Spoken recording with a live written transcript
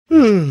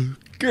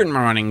Good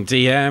morning,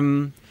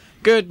 DM.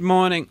 Good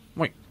morning.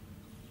 Wait,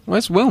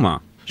 where's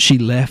Wilma? She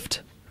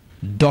left.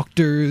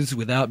 Doctors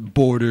Without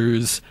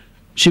Borders.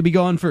 She'll be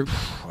gone for,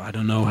 I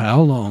don't know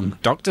how long.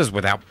 Doctors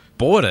Without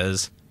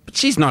Borders? But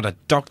she's not a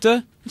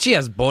doctor. She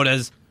has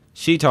borders.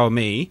 She told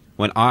me,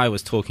 when I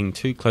was talking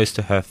too close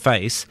to her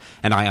face,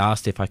 and I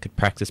asked if I could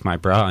practice my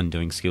bra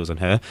undoing skills on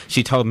her,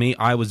 she told me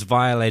I was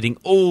violating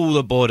all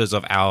the borders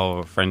of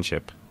our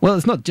friendship. Well,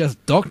 it's not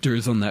just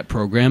doctors on that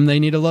program. They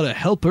need a lot of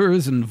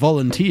helpers and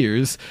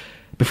volunteers.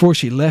 Before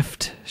she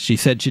left, she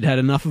said she'd had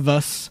enough of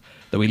us,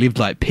 that we lived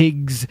like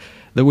pigs,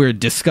 that we're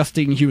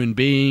disgusting human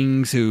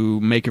beings who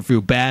make her feel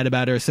bad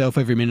about herself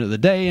every minute of the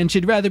day, and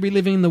she'd rather be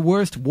living in the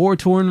worst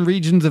war-torn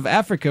regions of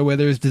Africa where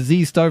there's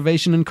disease,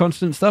 starvation, and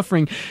constant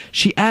suffering.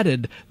 She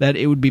added that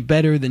it would be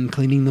better than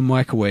cleaning the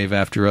microwave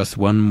after us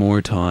one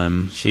more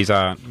time. She's,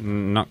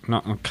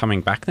 not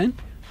coming back then?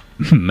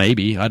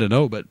 Maybe, I don't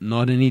know, but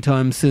not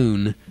anytime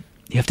soon.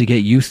 You have to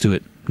get used to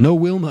it. No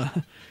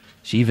Wilma.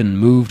 She even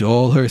moved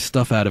all her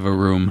stuff out of her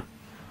room.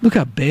 Look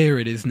how bare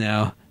it is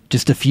now.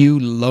 Just a few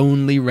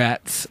lonely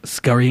rats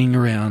scurrying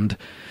around.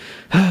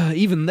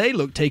 Even they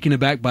look taken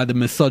aback by the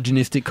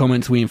misogynistic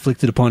comments we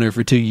inflicted upon her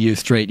for 2 years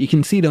straight. You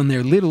can see it on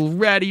their little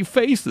ratty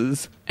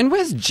faces. And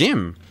where's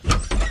Jim?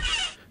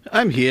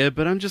 I'm here,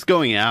 but I'm just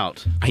going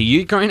out. Are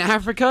you going to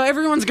Africa?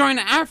 Everyone's going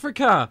to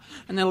Africa!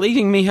 And they're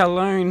leaving me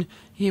alone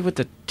here with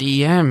the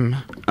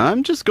DM.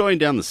 I'm just going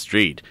down the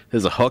street.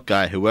 There's a hot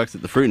guy who works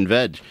at the fruit and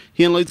veg.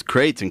 He unloads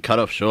crates and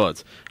cut-off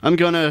shorts. I'm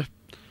gonna...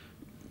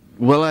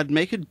 Well, I'd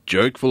make a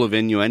joke full of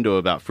innuendo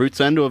about fruits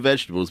and or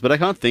vegetables, but I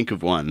can't think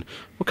of one.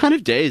 What kind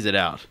of day is it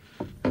out?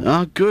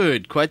 Oh,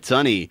 good. Quite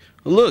sunny.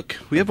 Look,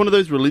 we have one of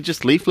those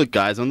religious leaflet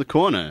guys on the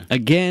corner.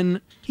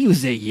 Again, he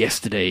was there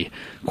yesterday,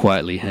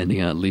 quietly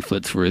handing out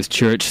leaflets for his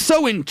church.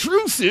 So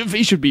intrusive,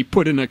 he should be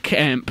put in a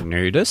camp.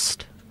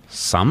 Nudist?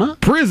 Summer?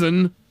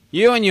 Prison?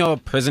 You and your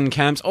prison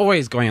camps,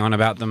 always going on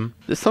about them.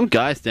 There's some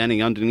guy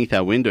standing underneath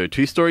our window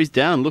 2 stories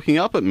down looking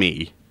up at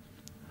me.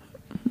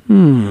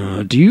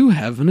 Do you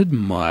have an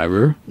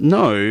admirer?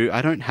 No,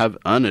 I don't have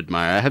an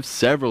admirer. I have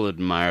several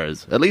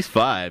admirers. At least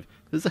 5.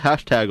 There's a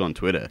hashtag on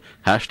Twitter.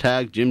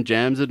 Hashtag Jim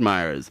Jam's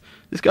admirers.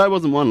 This guy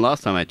wasn't one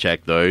last time I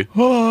checked, though.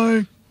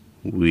 Hi.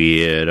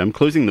 Weird. I'm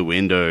closing the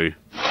window.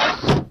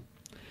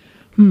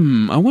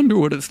 I wonder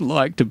what it's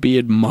like to be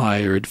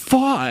admired.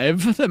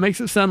 5? That makes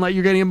it sound like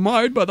you're getting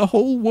admired by the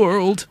whole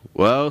world.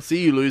 Well,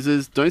 see you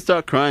losers. Don't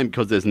start crying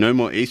because there's no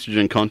more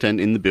estrogen content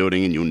in the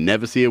building and you'll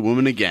never see a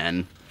woman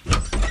again.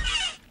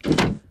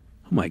 Oh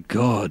my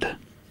God.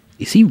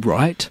 Is he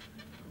right?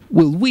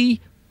 Will we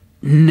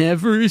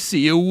never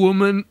see a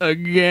woman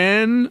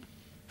again?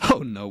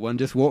 Oh, no one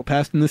just walked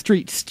past in the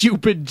street.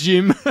 Stupid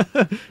Jim.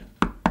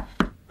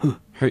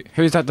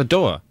 Who's at the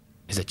door?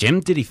 Is it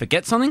Jim? Did he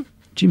forget something?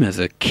 Jim has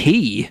a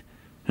key,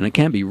 and it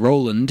can't be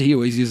Roland. He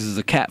always uses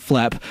a cat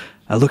flap.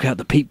 I look out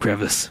the peep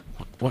crevice.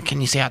 What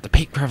can you see out the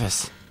peep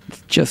crevice?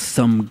 It's just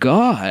some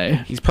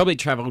guy. He's probably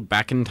travelled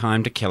back in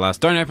time to kill us.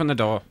 Don't open the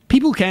door.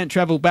 People can't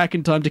travel back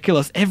in time to kill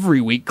us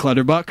every week,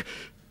 Clutterbuck.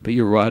 But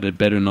you're right, I'd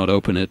better not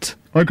open it.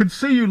 I could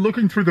see you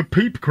looking through the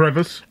peep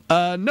crevice.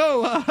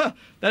 No,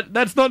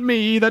 that's not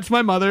me. That's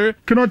my mother.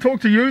 Can I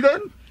talk to you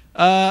then?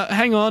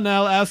 Hang on,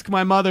 I'll ask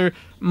my mother.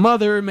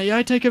 Mother, may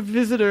I take a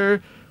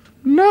visitor?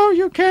 No,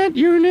 you can't,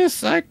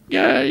 Eunice. I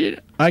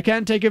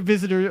can't take a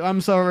visitor.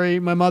 I'm sorry.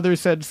 My mother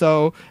said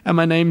so, and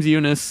my name's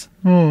Eunice.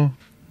 Oh.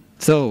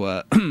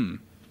 So,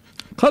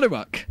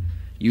 Clutterbuck,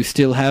 you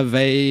still have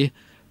a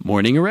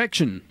morning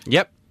erection.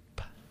 Yep.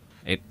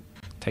 It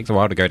takes a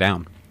while to go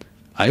down.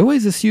 I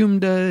always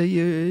assumed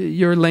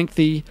your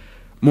lengthy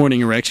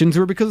morning erections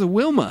were because of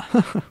Wilma.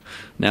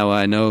 Now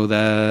I know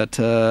that,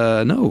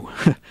 no.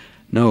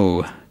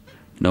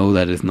 No,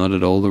 that is not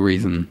at all the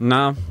reason.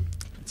 No,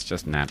 it's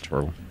just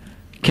natural.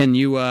 Can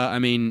you,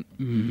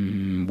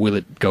 will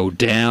it go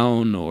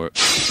down, or...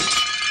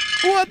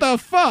 What the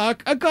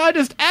fuck? A guy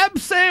just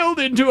abseiled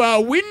into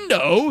our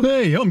window?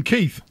 Hey, I'm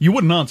Keith. You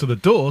wouldn't answer the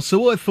door,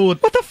 so I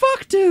thought... What the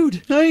fuck,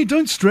 dude? Hey,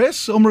 don't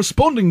stress. I'm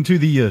responding to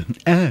the,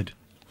 ad.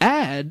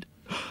 Ad?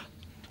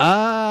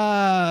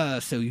 Ah,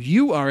 so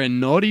you are a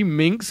naughty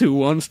minx who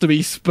wants to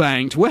be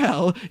spanked.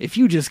 Well, if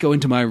you just go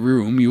into my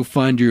room, you'll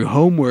find your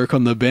homework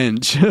on the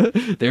bench.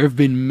 There have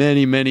been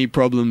many, many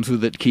problems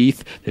with it,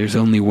 Keith. There's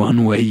only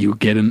one way you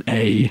get an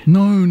A.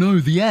 No,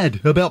 the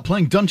ad about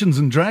playing Dungeons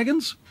and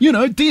Dragons. You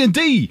know,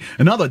 D&D,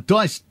 and other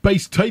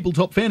dice-based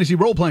tabletop fantasy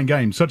role-playing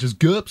games, such as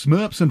GURPS,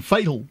 MERPS, and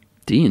Fatal.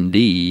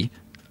 D&D?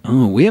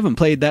 Oh, we haven't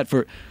played that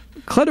for...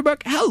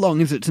 Clutterbuck, how long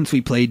is it since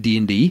we played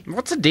D&D?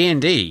 What's a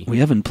D&D? We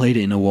haven't played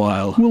it in a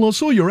while. Well, I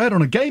saw your ad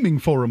on a gaming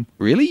forum.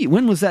 Really?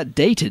 When was that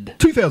dated?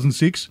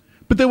 2006.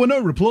 But there were no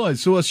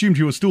replies, so I assumed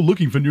you were still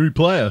looking for new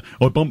player.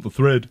 I bumped the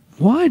thread.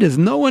 Why does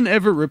no one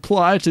ever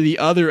reply to the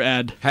other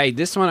ad? Hey,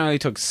 this one only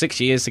took 6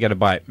 years to get a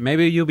bite.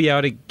 Maybe you'll be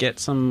able to get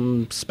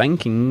some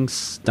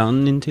spankings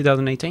done in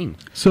 2018.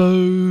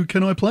 So,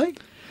 can I play?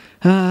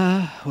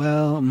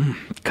 Well,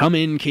 come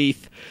in,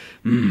 Keith.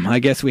 I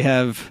guess we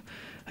have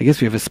I guess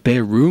we have a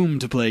spare room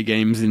to play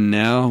games in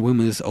now.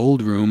 Wilma's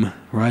old room,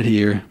 right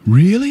here.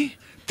 Really?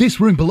 This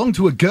room belonged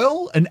to a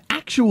girl? An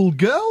actual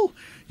girl?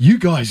 You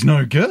guys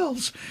know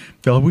girls.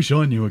 I wish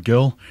I knew a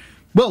girl.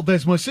 Well,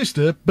 there's my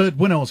sister, but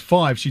when I was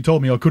 5, she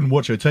told me I couldn't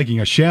watch her taking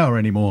a shower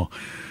anymore.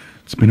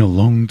 It's been a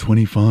long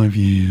 25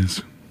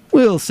 years.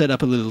 We'll set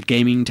up a little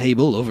gaming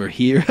table over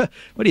here.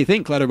 What do you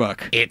think,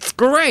 Clutterbuck? It's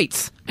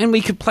great! And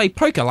we could play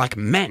poker like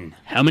men.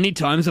 How many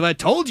times have I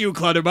told you,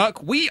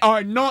 Clutterbuck? We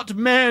are not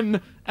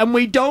men, and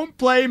we don't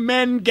play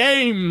men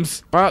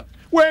games. But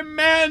We're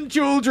man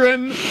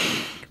children!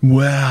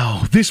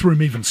 Wow, this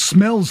room even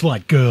smells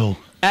like girl.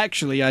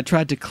 Actually, I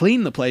tried to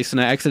clean the place and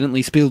I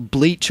accidentally spilled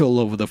bleach all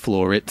over the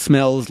floor. It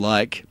smells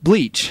like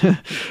bleach.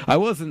 I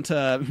wasn't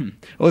trying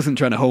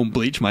to home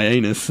bleach my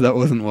anus. That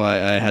wasn't why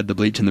I had the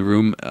bleach in the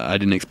room. I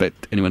didn't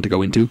expect anyone to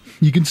go into.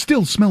 You can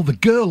still smell the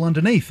girl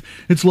underneath.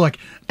 It's like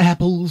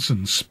apples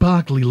and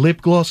sparkly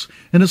lip gloss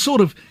and a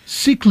sort of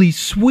sickly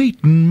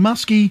sweet and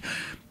musky.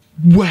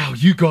 Wow,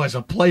 you guys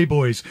are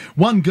playboys.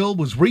 One girl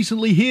was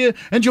recently here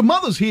and your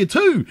mother's here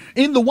too.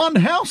 In the one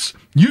house.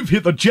 You've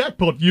hit the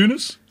jackpot,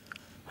 Eunice.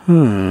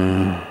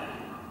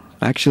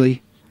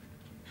 Actually,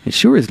 it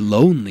sure is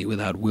lonely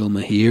without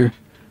Wilma here.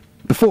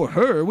 Before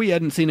her, we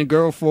hadn't seen a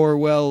girl for,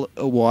 well,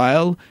 a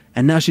while,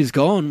 and now she's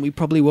gone, we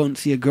probably won't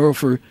see a girl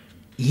for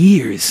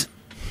years.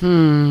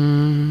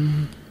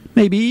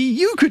 Maybe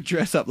you could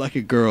dress up like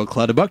a girl,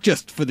 Clutterbuck,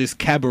 just for this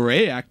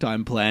cabaret act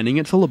I'm planning.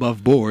 It's all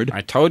above board.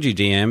 I told you,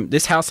 DM,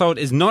 this household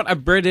is not a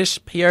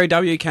British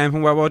POW camp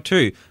in World War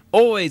II.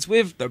 Always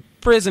with the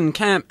prison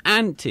camp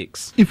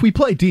antics. If we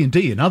play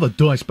D&D and other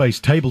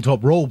dice-based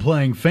tabletop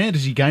role-playing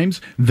fantasy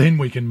games, then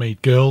we can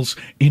meet girls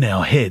in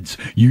our heads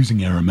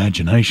using our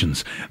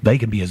imaginations. They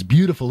can be as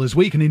beautiful as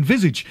we can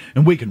envisage,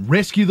 and we can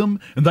rescue them,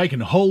 and they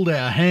can hold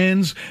our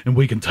hands, and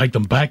we can take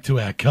them back to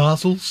our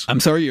castles. I'm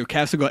sorry your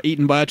castle got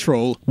eaten by a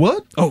troll.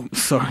 What? Oh,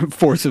 sorry,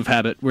 force of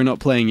habit. We're not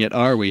playing yet,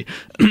 are we?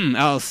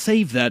 I'll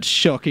save that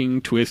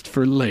shocking twist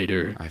for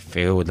later. I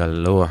feel the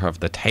lure of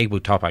the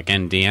tabletop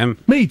again, DM.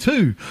 Me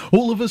too.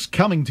 All of us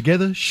coming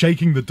together,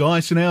 shaking the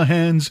dice in our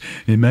hands,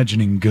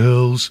 imagining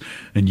girls,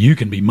 and you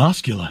can be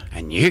muscular.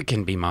 And you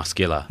can be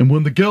muscular. And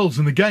when the girls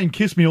in the game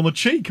kiss me on the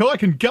cheek, I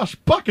can gush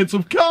buckets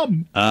of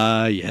cum.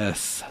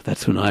 Yes,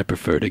 that's when I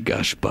prefer to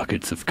gush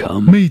buckets of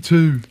cum. Me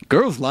too.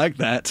 Girls like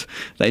that.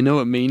 They know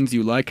it means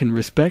you like and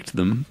respect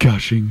them.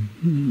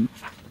 Gushing.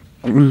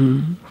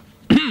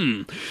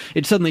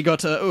 It suddenly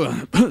got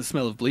a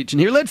smell of bleach in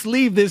here. Let's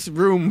leave this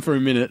room for a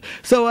minute.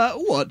 So,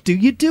 what do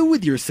you do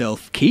with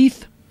yourself,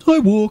 Keith? I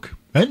walk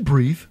and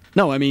breathe.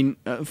 No, I mean,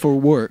 for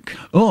work.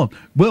 Oh,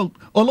 well,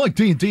 I like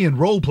D&D and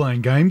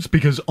role-playing games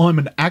because I'm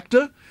an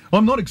actor.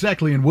 I'm not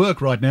exactly in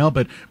work right now,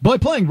 but by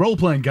playing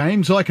role-playing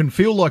games, I can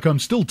feel like I'm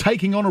still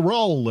taking on a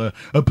role, a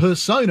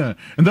persona,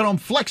 and that I'm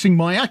flexing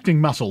my acting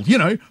muscle, you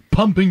know,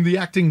 pumping the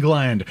acting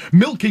gland,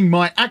 milking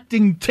my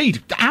acting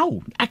teat.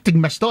 Ow!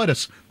 Acting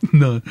mastitis.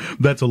 No,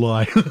 that's a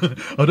lie.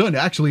 I don't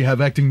actually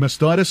have acting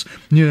mastitis.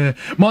 Yeah,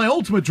 my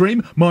ultimate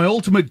dream, my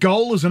ultimate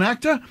goal as an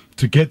actor,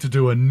 to get to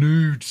do a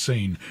nude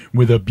scene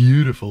with a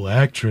beautiful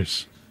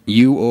actress.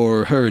 You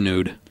or her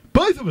nude?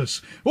 Both of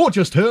us! Or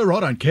just her, I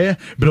don't care.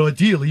 But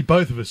ideally,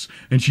 both of us.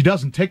 And she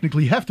doesn't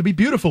technically have to be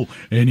beautiful.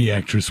 Any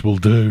actress will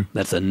do.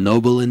 That's a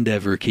noble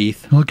endeavour,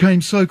 Keith. I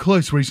came so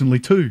close recently,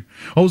 too.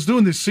 I was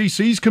doing this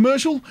CC's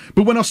commercial,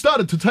 but when I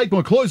started to take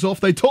my clothes off,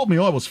 they told me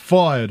I was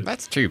fired.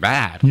 That's too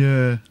bad.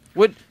 Yeah.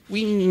 Would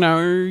we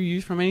know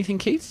you from anything,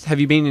 Keith? Have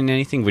you been in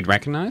anything we'd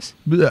recognise?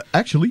 But,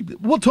 actually,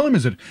 what time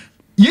is it?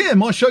 Yeah,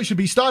 my show should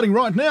be starting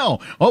right now.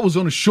 I was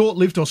on a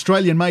short-lived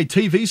Australian-made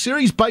TV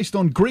series based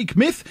on Greek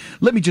myth.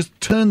 Let me just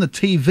turn the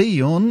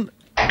TV on.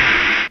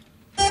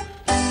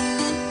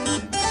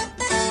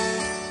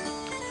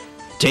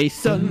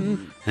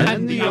 Jason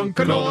and the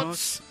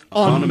Unconauts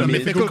on a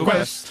mythical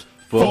quest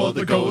for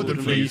the Golden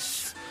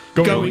Fleece.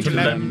 Going to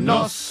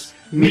Lemnos,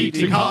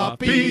 meeting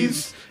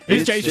harpies.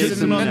 It's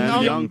Jason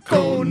and the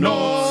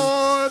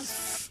Unconauts.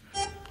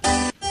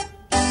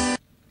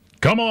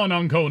 Come on,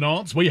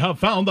 Unconauts, we have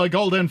found the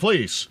Golden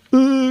Fleece.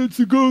 It's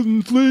a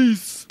golden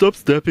fleece. Stop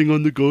stepping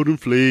on the golden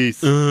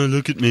fleece.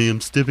 Look at me,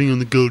 I'm stepping on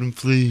the golden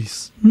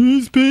fleece.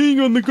 He's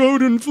peeing on the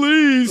golden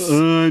fleece.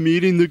 I'm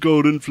eating the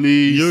golden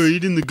fleece. You're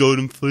eating the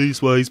golden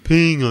fleece while he's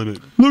peeing on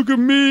it. Look at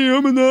me,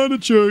 I'm an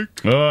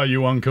artichoke. Ah,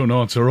 you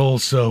Unconauts are all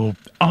so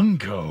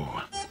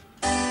unco.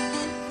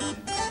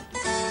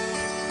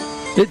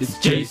 It's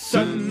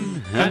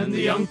Jason and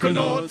the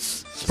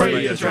Unconauts.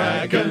 Spray a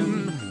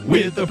dragon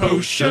with a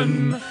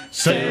potion.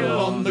 Sail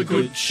on the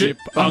good ship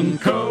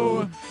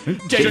Unco.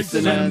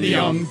 Jason and the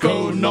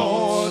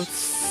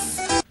Unconauts.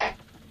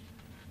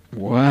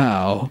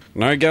 Wow.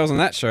 No girls on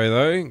that show,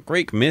 though.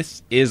 Greek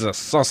myth is a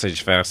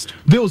sausage fest.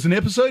 There was an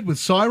episode with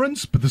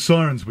sirens, but the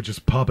sirens were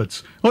just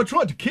puppets. I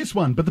tried to kiss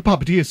one, but the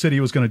puppeteer said he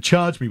was going to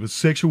charge me with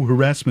sexual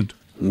harassment.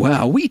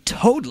 Wow, we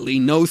totally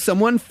know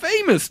someone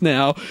famous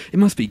now. It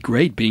must be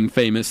great being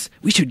famous.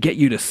 We should get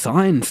you to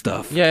sign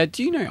stuff. Yeah,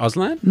 do you know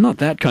Auslan? Not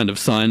that kind of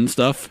sign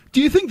stuff. Do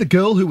you think the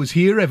girl who was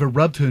here ever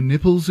rubbed her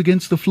nipples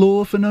against the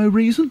floor for no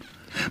reason?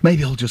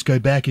 Maybe I'll just go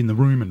back in the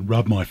room and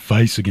rub my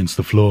face against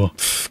the floor.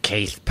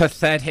 Keith,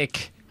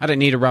 pathetic. I don't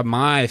need to rub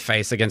my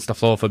face against the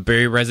floor for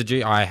boo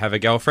residue. I have a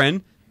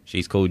girlfriend.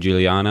 She's called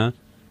Juliana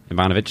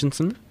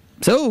Ivanovichinson.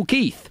 So,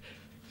 Keith,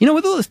 you know,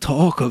 with all this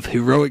talk of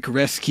heroic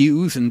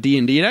rescues and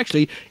D&D, it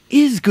actually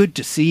is good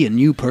to see a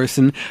new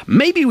person.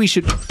 Maybe we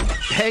should...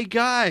 Hey,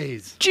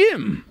 guys!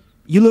 Jim,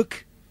 you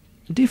look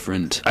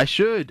different. I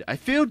should. I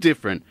feel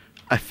different.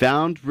 I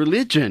found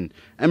religion,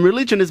 and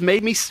religion has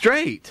made me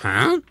straight.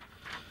 Huh?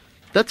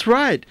 That's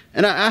right,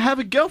 and I have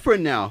a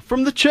girlfriend now,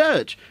 from the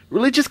church.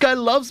 Religious guy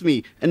loves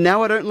me, and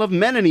now I don't love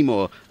men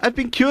anymore. I've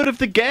been cured of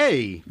the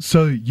gay.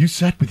 So you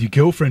sat with your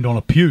girlfriend on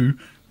a pew.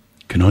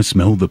 Can I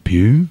smell the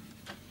pew?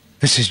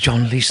 This is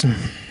John Leeson.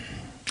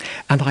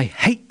 And I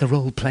hate the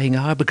role-playing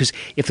hour because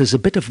if there's a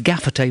bit of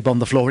gaffer tape on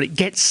the floor, it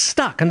gets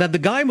stuck, and then the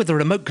guy with the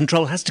remote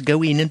control has to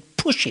go in and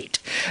push it.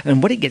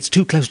 And when it gets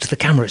too close to the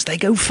cameras, they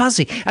go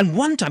fuzzy. And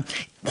one time,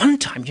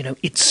 you know,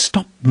 it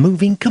stopped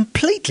moving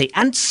completely,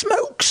 and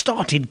smoke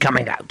started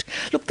coming out.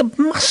 Look, there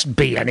must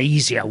be an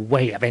easier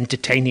way of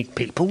entertaining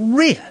people,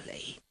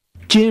 really.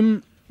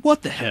 Jim,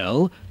 what the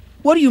hell?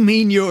 What do you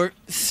mean you're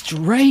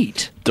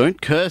straight?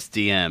 Don't curse,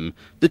 DM.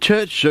 The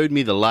church showed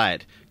me the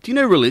light. Do you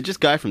know religious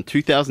guy from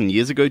 2,000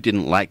 years ago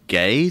didn't like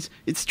gays?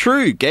 It's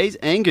true, gays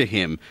anger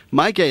him.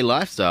 My gay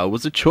lifestyle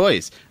was a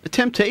choice, a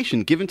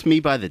temptation given to me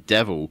by the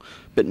devil.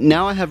 But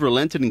now I have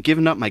relented and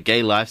given up my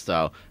gay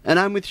lifestyle, and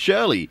I'm with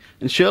Shirley,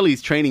 and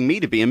Shirley's training me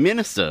to be a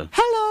minister.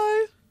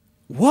 Hello?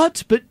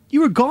 What? But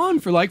you were gone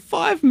for like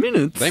 5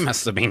 minutes. They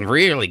must have been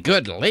really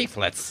good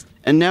leaflets.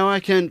 And now I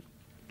can...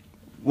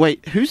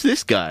 Wait, who's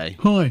this guy?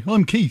 Hi,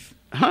 I'm Keith.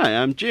 Hi,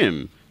 I'm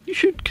Jim. You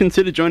should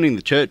consider joining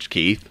the church,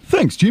 Keith.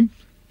 Thanks, Jim.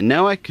 And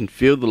now I can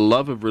feel the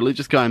love of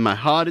religious guy in my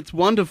heart. It's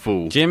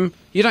wonderful. Jim,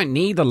 you don't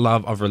need the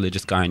love of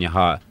religious guy in your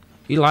heart.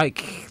 You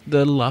like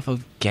the love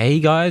of gay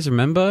guys,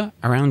 remember?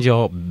 Around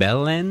your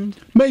bell end?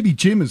 Maybe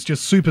Jim has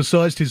just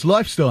supersized his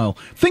lifestyle.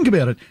 Think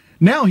about it.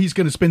 Now he's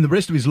going to spend the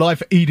rest of his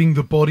life eating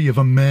the body of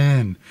a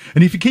man.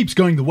 And if he keeps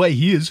going the way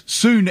he is,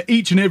 soon,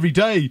 each and every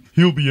day,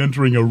 he'll be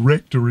entering a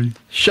rectory.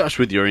 Shush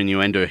with your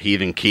innuendo,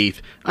 heathen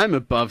Keith. I'm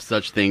above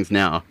such things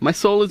now. My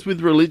soul is with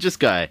religious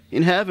guy.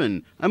 In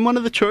heaven. I'm one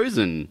of the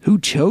chosen. Who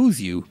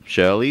chose you?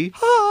 Shirley?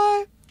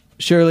 Hi.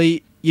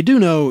 Shirley, you do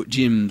know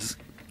Jim's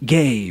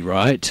gay,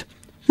 right?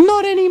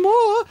 Not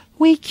anymore.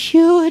 We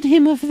cured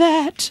him of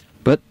that.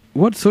 But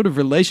what sort of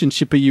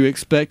relationship are you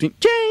expecting?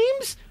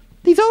 James,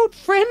 these old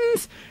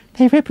friends,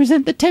 they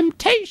represent the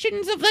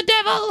temptations of the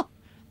devil.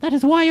 That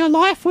is why your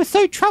life was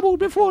so troubled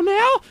before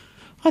now.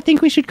 I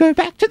think we should go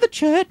back to the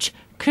church,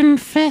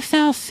 confess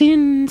our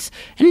sins,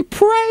 and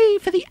pray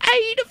for the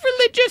aid of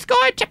religious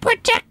God to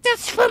protect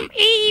us from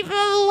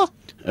evil.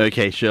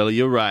 Okay, Shirley,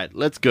 you're right.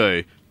 Let's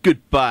go.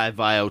 Goodbye,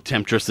 vile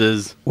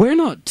temptresses. We're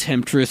not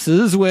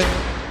temptresses, we're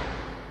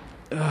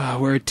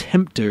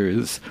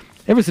tempters.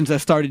 Ever since I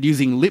started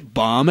using lip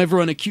balm,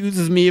 everyone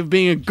accuses me of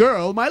being a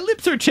girl. My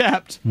lips are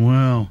chapped.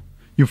 Wow.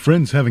 Your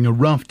friend's having a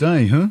rough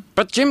day, huh?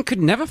 But Jim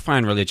could never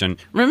find religion.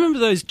 Remember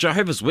those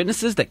Jehovah's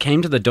Witnesses that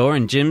came to the door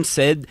and Jim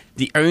said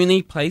the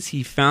only place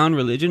he found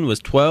religion was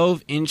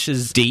 12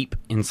 inches deep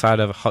inside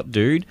of a hot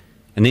dude?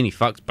 And then he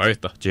fucked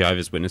both the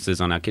Jehovah's Witnesses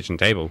on our kitchen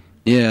table.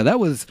 Yeah, that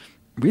was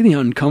really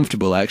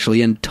uncomfortable,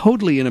 actually, and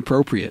totally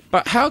inappropriate.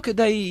 But how could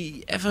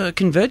they ever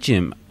convert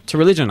Jim? To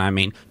religion, I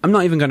mean. I'm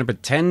not even going to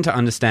pretend to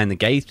understand the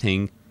gay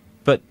thing,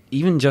 but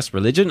even just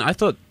religion, I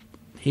thought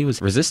he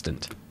was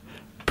resistant.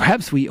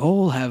 Perhaps we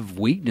all have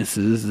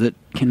weaknesses that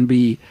can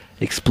be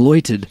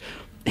exploited.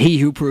 He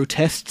who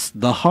protests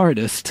the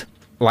hardest.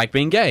 Like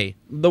being gay.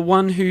 The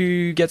one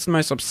who gets the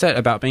most upset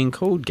about being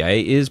called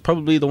gay is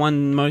probably the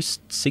one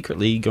most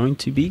secretly going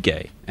to be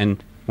gay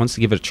and wants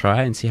to give it a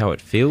try and see how it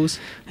feels.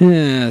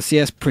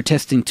 Yes,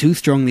 protesting too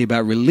strongly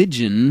about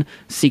religion,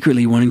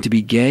 secretly wanting to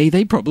be gay,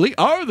 they probably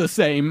are the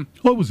same.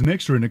 I was an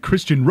extra in a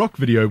Christian rock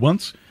video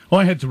once.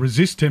 I had to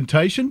resist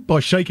temptation by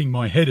shaking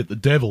my head at the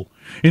devil.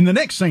 In the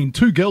next scene,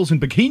 2 girls in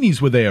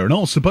bikinis were there, and I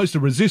was supposed to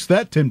resist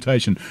that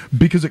temptation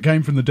because it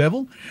came from the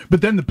devil.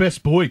 But then the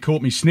best boy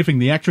caught me sniffing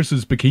the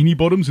actresses' bikini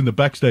bottoms in the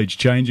backstage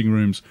changing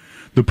rooms.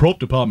 The prop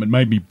department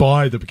made me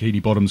buy the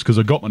bikini bottoms because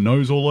I got my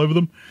nose all over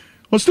them.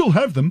 I still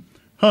have them.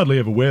 Hardly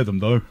ever wear them,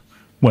 though.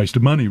 Waste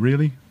of money,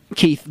 really.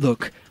 Keith,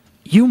 look,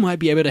 you might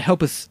be able to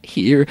help us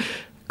here.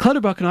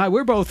 Clutterbuck and I,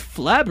 we're both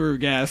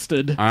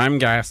flabbergasted. I'm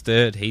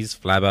gasted. He's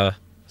flabber.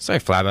 So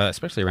flabber,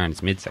 especially around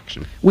his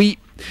midsection. We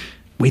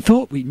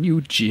thought we knew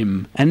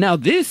Jim, and now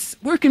this,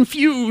 we're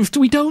confused.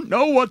 We don't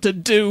know what to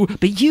do.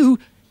 But you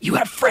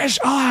have fresh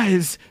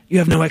eyes. You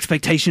have no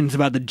expectations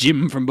about the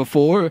Jim from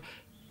before.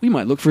 We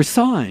might look for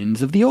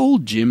signs of the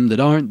old Jim that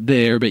aren't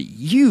there, but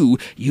you'll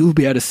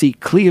be able to see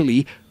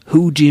clearly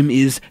who Jim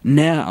is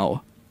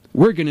now.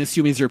 We're going to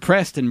assume he's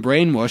repressed and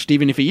brainwashed,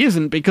 even if he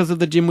isn't, because of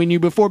the Jim we knew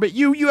before. But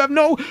you have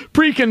no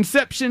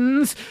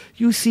preconceptions.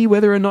 You see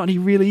whether or not he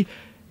really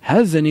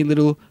has any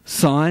little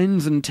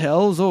signs and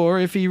tells, or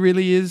if he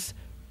really is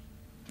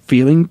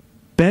feeling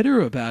better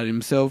about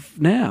himself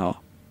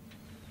now.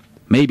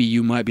 Maybe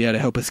you might be able to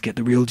help us get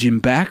the real Jim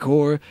back,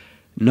 or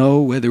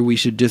know whether we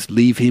should just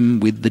leave him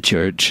with the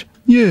church.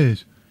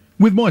 Yes.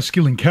 With my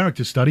skill in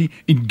character study,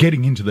 in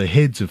getting into the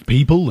heads of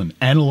people and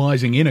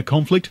analysing inner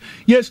conflict,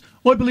 yes,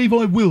 I believe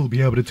I will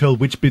be able to tell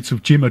which bits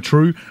of Jim are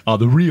true, are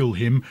the real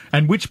him,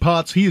 and which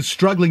parts he is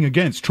struggling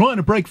against, trying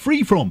to break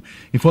free from.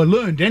 If I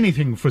learned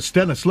anything for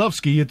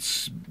Stanislavski,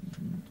 it's...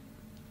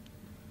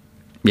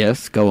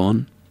 Yes, go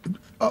on.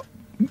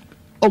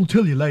 I'll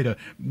tell you later,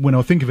 when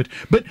I think of it.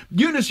 But,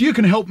 Eunice, you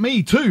can help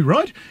me too,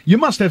 right? You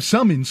must have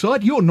some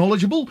insight. You're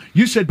knowledgeable.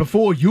 You said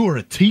before you're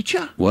a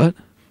teacher. What?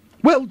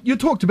 Well, you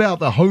talked about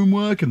the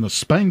homework and the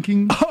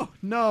spanking. Oh,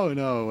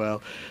 no,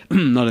 well,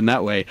 not in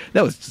that way.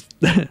 That was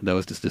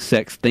just a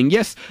sex thing,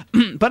 yes.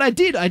 But I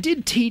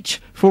did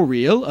teach for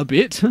real a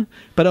bit,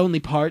 but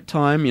only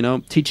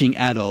part-time, teaching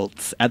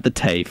adults at the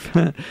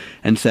TAFE.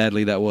 And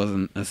sadly, that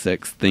wasn't a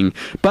sex thing.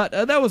 But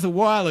that was a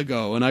while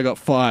ago, and I got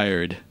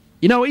fired.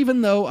 Even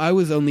though I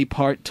was only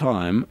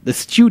part-time, the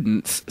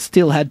students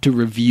still had to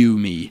review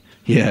me.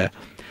 Yeah.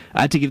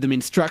 I had to give them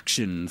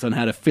instructions on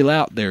how to fill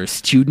out their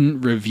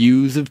student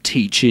reviews of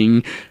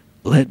teaching.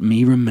 Let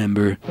me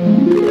remember.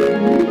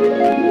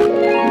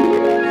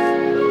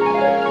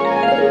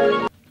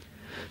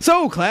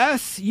 So,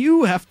 class,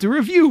 you have to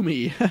review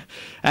me.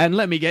 And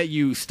let me get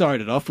you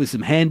started off with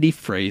some handy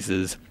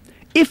phrases.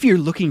 If you're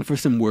looking for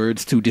some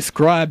words to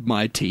describe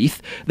my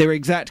teeth, their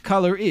exact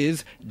color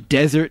is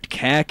desert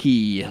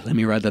khaki. Let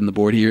me write that on the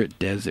board here.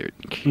 Desert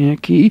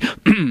khaki.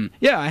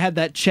 Yeah, I had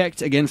that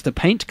checked against a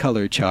paint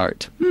color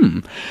chart.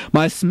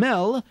 My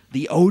smell,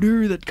 the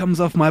odor that comes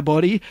off my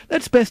body,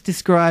 that's best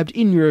described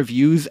in your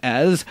reviews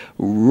as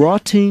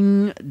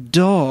rotting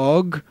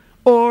dog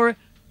or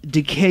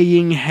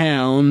decaying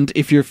hound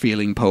if you're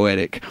feeling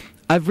poetic.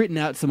 I've written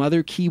out some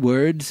other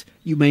keywords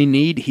you may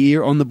need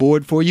here on the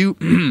board for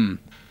you.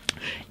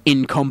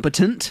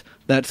 Incompetent,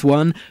 that's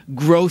one.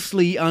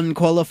 Grossly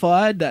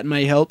unqualified, that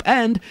may help.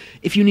 And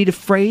if you need a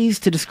phrase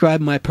to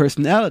describe my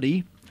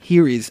personality,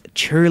 here is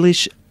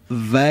churlish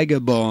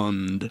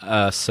vagabond.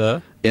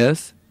 Sir?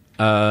 Yes?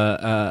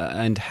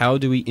 And how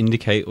do we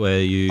indicate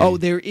where you... Oh,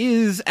 there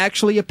is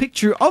actually a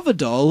picture of a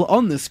doll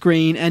on the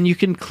screen, and you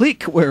can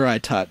click where I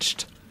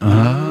touched.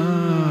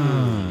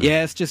 Ah.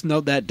 Yes, just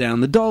note that down.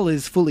 The doll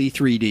is fully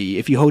 3D.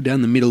 If you hold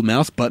down the middle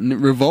mouse button, it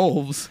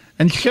revolves.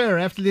 And sir,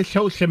 after this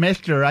whole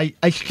semester, I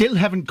still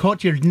haven't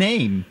caught your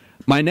name.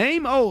 My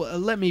name? Oh,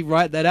 let me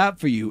write that out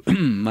for you.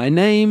 My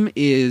name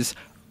is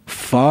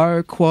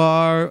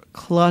Farquhar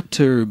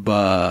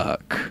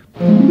Clutterbuck.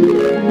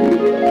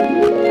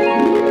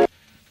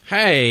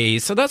 Hey,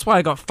 so that's why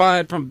I got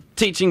fired from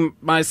teaching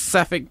my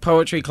Sapphic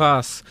poetry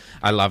class.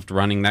 I loved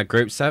running that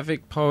group.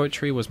 Sapphic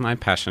poetry was my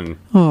passion.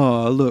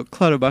 Oh, look,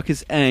 Clutterbuck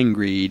is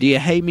angry. Do you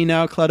hate me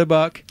now,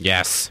 Clutterbuck?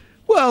 Yes.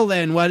 Well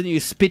then, why don't you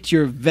spit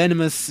your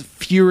venomous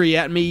fury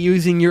at me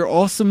using your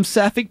awesome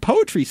Sapphic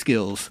poetry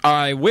skills?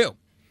 I will.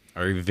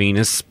 O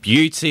Venus,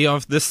 beauty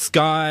of the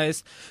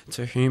skies,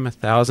 to whom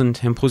 1,000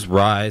 temples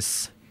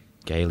rise.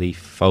 Gaily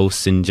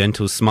false in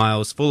gentle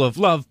smiles, full of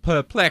love,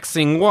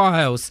 perplexing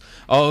wiles.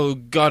 O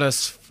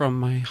goddess, from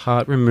my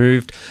heart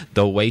removed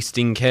the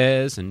wasting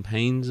cares and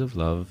pains of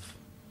love.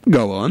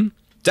 Go on.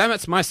 Damn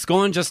it, my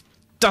scorn just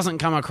doesn't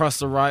come across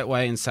the right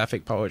way in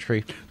Sapphic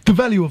poetry. The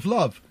value of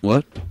love.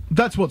 What?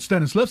 That's what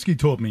Stanislavski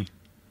taught me.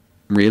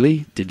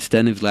 Really? Did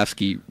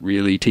Stanislavski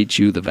really teach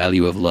you the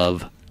value of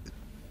love?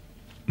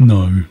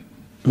 No.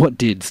 What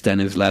did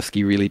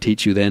Stanislavski really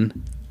teach you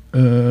then?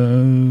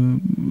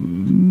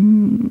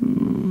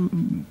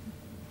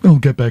 I'll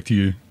get back to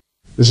you.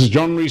 This is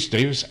John Rhys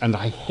Davis, and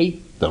I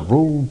hate the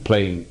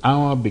role-playing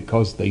hour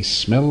because they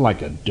smell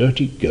like a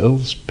dirty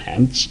girl's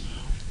pants.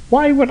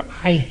 Why would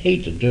I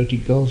hate a dirty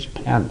girl's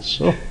pants?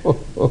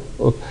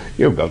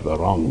 You've got the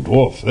wrong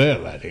dwarf there,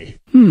 laddie.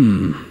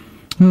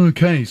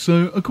 Okay,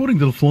 so according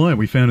to the flyer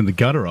we found in the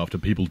gutter after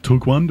people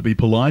took one to be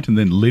polite and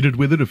then littered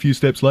with it a few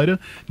steps later,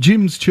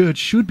 Jim's church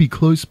should be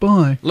close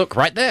by. Look,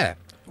 right there.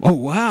 Oh,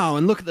 wow,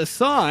 and look at the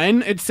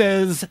sign. It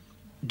says,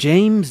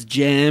 James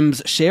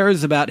Jams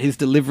shares about his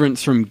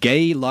deliverance from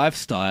gay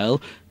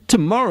lifestyle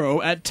tomorrow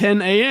at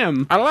 10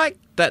 a.m. I like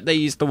that they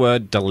use the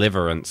word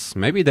deliverance.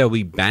 Maybe there'll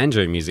be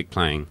banjo music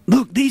playing.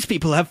 Look, these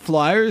people have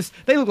flyers.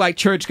 They look like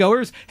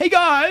churchgoers. Hey,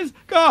 guys,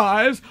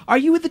 are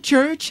you at the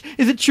church?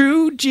 Is it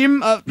true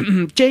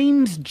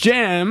James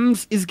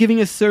Jams is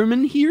giving a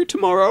sermon here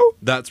tomorrow?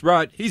 That's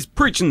right. He's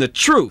preaching the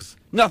truth.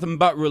 Nothing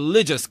but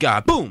religious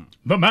guy. Boom.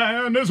 The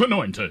man is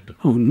anointed.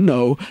 Oh,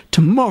 no.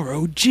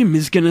 Tomorrow, Jim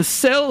is going to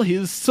sell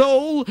his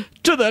soul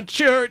to the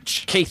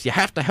church. Keith, you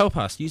have to help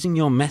us. Using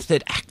your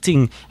method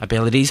acting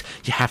abilities,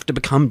 you have to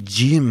become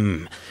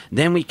Jim.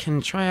 Then we can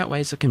try out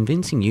ways of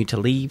convincing you to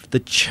leave the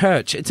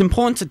church. It's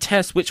important to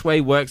test which way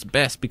works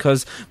best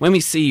because when we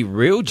see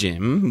real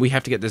Jim, we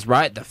have to get this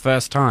right the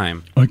first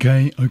time.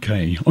 Okay.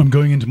 I'm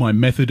going into my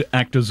method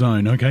actor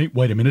zone, okay?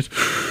 Wait a minute.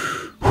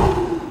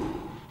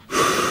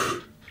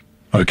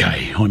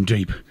 Okay, I'm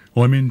deep.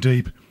 I'm in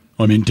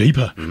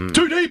deeper.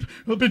 Too deep!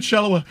 A bit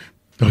shallower.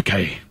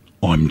 Okay,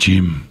 I'm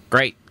Jim.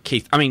 Great,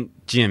 Keith.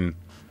 Jim.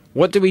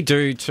 What do we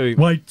do to...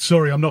 Wait,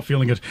 sorry, I'm not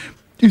feeling it.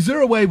 Is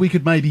there a way we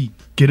could maybe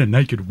get a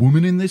naked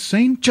woman in this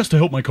scene, just to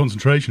help my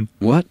concentration?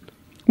 What?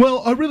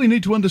 Well, I really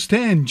need to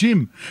understand,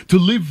 Jim. To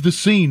live the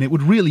scene, it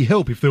would really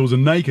help if there was a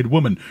naked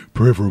woman,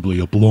 preferably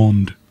a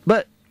blonde.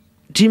 But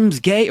Jim's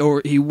gay,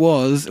 or he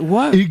was.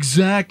 What?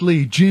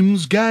 Exactly,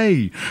 Jim's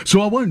gay.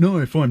 So I won't know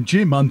if I'm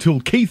Jim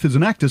until Keith as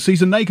an actor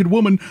sees a naked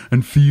woman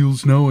and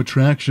feels no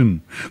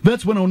attraction.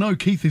 That's when I'll know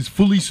Keith is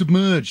fully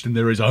submerged and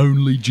there is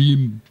only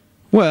Jim.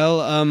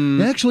 Well,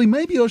 Actually,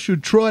 maybe I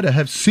should try to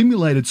have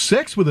simulated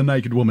sex with a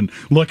naked woman,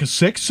 like a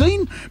sex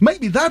scene?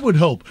 Maybe that would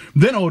help.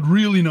 Then I would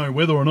really know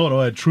whether or not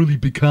I had truly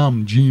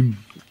become Jim.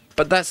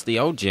 But that's the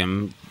old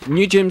Jim.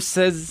 New Jim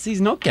says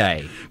he's not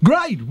gay.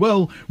 Great!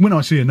 Well, when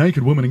I see a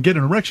naked woman and get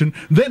an erection,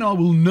 then I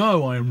will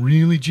know I am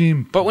really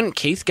Jim. But wouldn't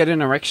Keith get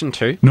an erection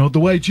too? Not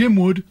the way Jim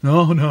would.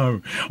 Oh,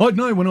 no. I'd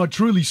know when I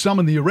truly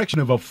summon the erection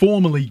of a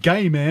formerly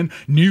gay man,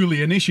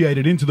 newly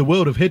initiated into the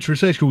world of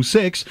heterosexual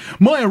sex.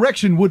 My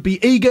erection would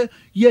be eager,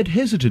 yet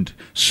hesitant,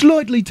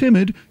 slightly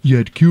timid,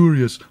 yet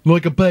curious,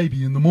 like a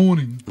baby in the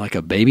morning. like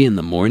a baby in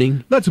the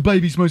morning? That's a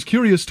baby's most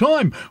curious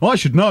time. I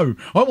should know.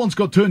 I once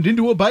got turned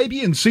into a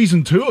baby in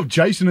season 2 of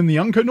Jason and the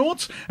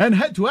Unconauts and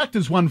had to act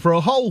as one for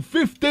a whole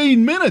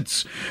 15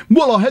 minutes.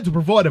 Well, I had to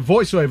provide a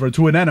voiceover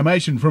to an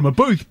animation from a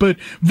booth, but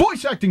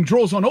voice acting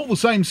draws on all the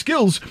same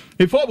skills.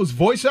 If I was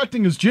voice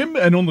acting as Jim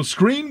and on the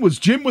screen was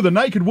Jim with a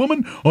naked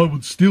woman, I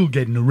would still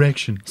get an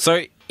erection.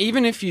 So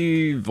even if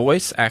you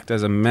voice act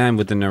as a man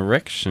with an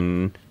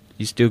erection,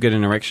 you still get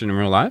an erection in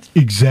real life?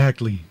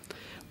 Exactly.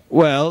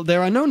 Well,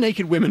 there are no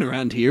naked women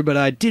around here, but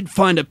I did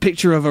find a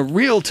picture of a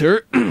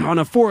realtor on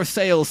a for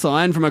sale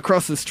sign from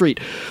across the street.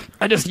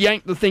 I just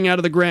yanked the thing out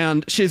of the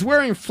ground. She's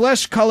wearing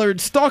flesh-colored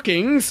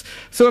stockings,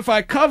 so if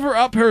I cover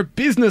up her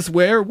business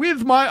wear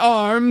with my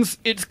arms,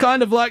 it's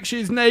kind of like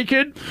she's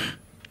naked.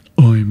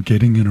 I am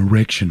getting an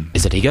erection.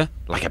 Is it eager?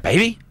 Like a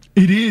baby?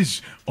 It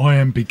is. I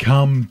am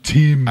become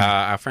Tim.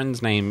 Our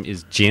friend's name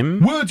is Jim.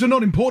 Words are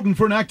not important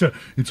for an actor.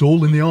 It's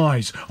all in the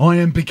eyes. I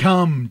am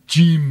become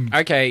Jim.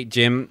 Okay,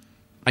 Jim.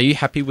 Are you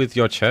happy with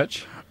your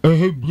church?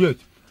 Yes.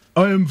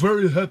 I am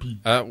very happy.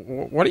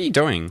 What are you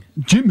doing?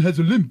 Jim has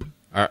a limp.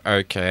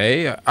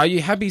 Okay. Are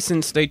you happy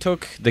since they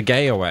took the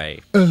gay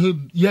away?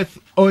 Yes,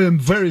 I am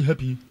very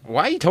happy.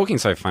 Why are you talking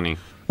so funny?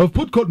 I've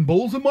put cotton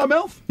balls in my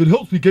mouth. It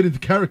helps me get into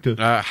character.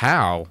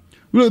 How?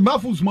 Well, it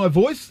muffles my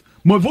voice.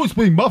 My voice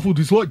being muffled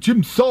is like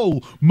Jim's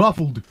soul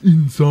muffled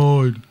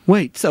inside.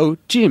 Wait, so,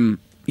 Jim,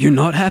 you're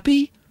not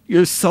happy?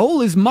 Your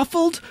soul is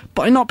muffled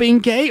by not being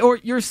gay, or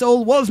your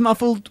soul was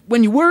muffled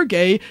when you were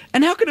gay,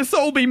 and how can a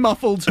soul be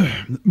muffled?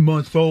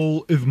 My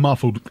soul is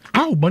muffled.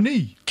 Ow, my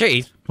knee.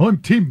 Keith. I'm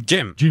Tim.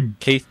 Jim.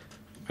 Keith.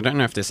 I don't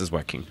know if this is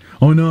working.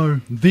 I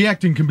know. The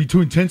acting can be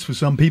too intense for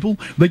some people.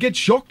 They get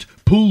shocked,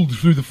 pulled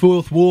through the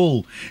fourth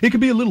wall. It can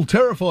be a little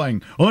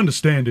terrifying. I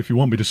understand if you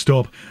want me to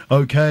stop.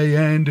 Okay,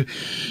 and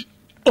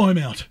I'm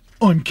out.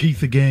 I'm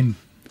Keith again.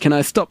 Can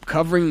I stop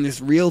covering this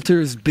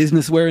realtor's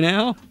business wear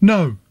now?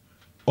 No.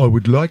 I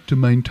would like to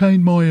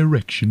maintain my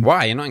erection.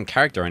 Why? You're not in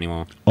character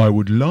anymore. I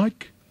would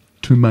like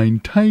to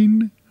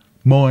maintain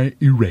my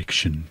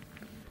erection.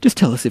 Just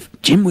tell us if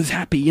Jim was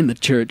happy in the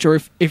church, or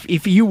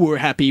if you were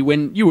happy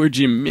when you were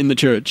Jim in the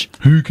church.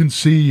 Who can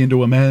see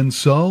into a man's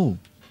soul?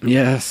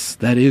 Yes,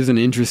 that is an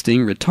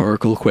interesting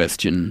rhetorical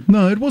question.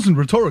 No, it wasn't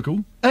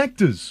rhetorical.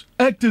 Actors.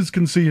 Actors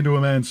can see into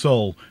a man's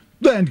soul.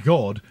 And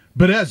God.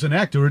 But as an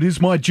actor, it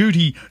is my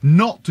duty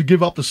not to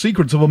give up the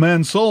secrets of a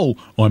man's soul.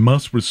 I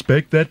must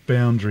respect that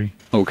boundary.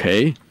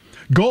 Okay.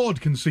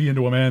 God can see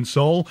into a man's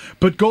soul,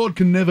 but God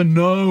can never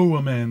know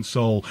a man's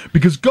soul,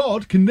 because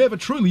God can never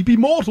truly be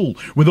mortal,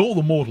 with all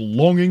the mortal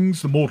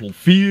longings, the mortal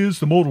fears,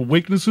 the mortal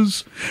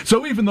weaknesses.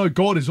 So even though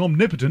God is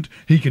omnipotent,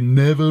 he can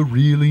never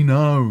really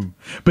know.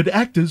 But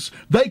actors,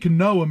 they can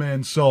know a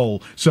man's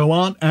soul, so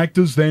aren't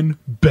actors then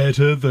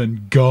better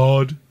than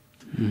God?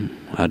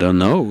 I don't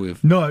know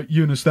if... No,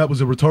 Eunice, that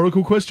was a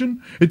rhetorical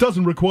question. It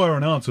doesn't require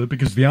an answer,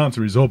 because the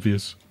answer is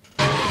obvious.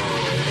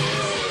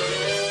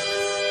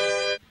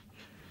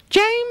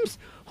 James,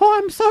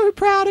 I'm so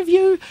proud of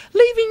you,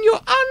 leaving your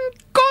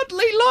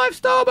ungodly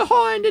lifestyle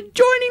behind and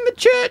joining the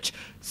church,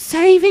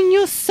 saving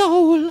your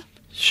soul.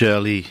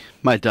 Shirley,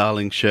 my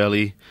darling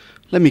Shirley,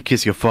 let me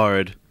kiss your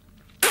forehead.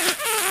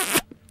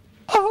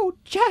 Oh,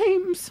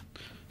 James.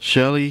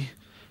 Shirley,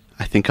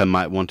 I think I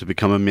might want to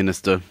become a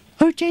minister.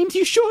 Oh, James,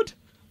 you should.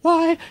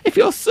 Why, if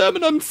your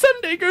sermon on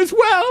Sunday goes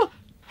well,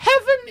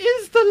 heaven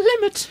is the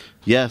limit.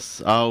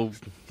 Yes, I'll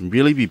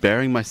really be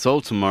bearing my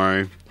soul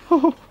tomorrow.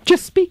 Oh,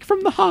 just speak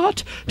from the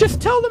heart. Just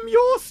tell them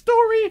your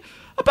story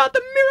about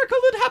the miracle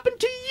that happened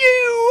to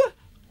you.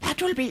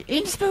 That will be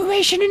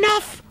inspiration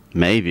enough.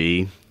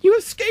 Maybe. You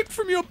escaped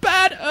from your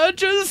bad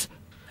urges.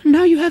 And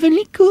now you have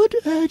only good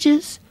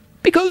urges.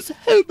 Because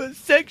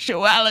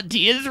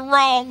homosexuality is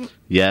wrong.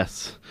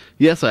 Yes,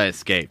 I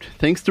escaped,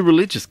 thanks to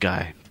religious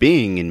guy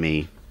being in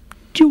me.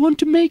 Do you want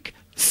to make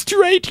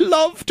straight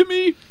love to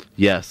me?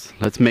 Yes,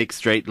 let's make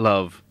straight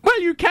love. Well,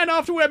 you can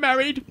after we're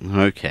married.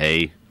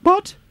 Okay.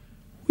 But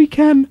we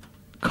can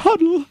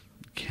cuddle.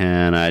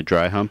 Can I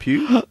dry hump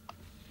you?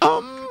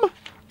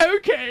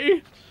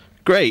 Okay.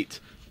 Great.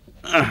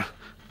 Oh,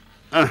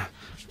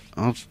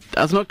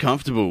 that's not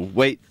comfortable.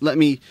 Wait, let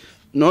me...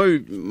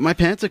 No, my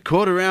pants are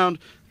caught around...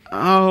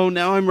 Oh,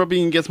 now I'm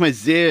rubbing against my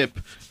zip.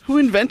 Who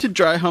invented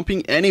dry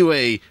humping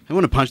anyway? I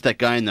want to punch that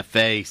guy in the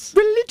face.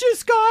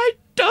 Religious guy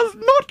does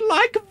not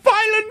like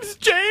violence,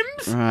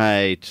 James.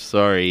 Right,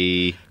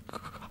 sorry.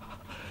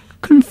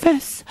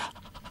 Confess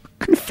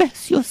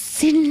your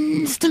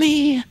sins to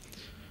me.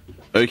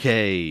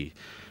 Okay.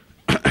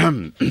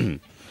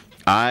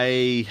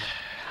 I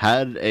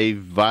had a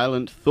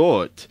violent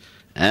thought,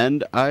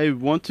 and I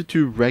wanted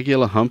to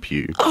regular hump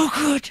you.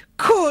 Oh,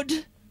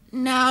 good.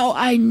 Now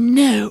I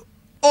know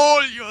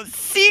all your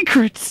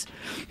secrets.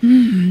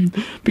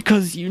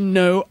 Because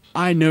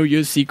I know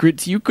your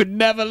secrets, you could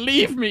never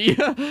leave me.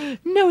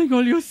 Knowing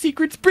all your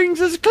secrets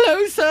brings us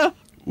closer.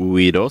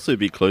 We'd also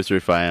be closer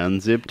if I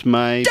unzipped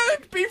my...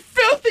 Don't be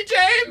filthy,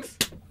 James!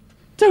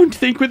 Don't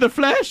think with the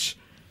flesh.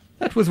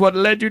 That was what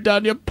led you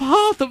down your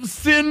path of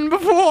sin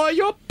before.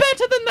 You're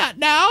better than that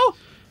now.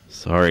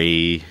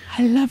 Sorry.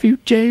 I love you,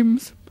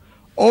 James.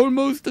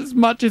 Almost as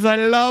much as I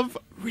love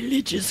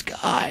Religious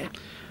Guy.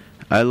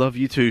 I love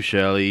you too,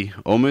 Shirley.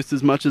 Almost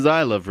as much as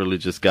I love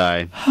Religious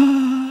Guy.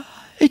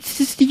 It's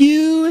just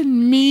you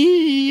and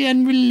me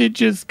and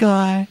Religious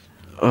Guy.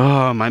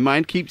 Oh, my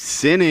mind keeps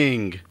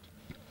sinning.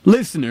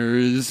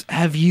 Listeners,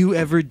 have you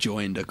ever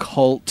joined a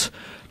cult?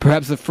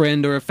 Perhaps a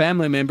friend or a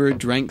family member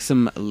drank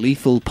some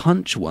lethal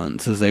punch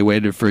once as they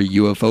waited for a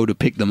UFO to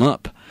pick them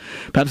up.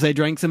 Perhaps they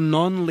drank some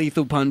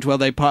non-lethal punch while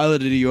they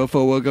piloted a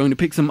UFO while going to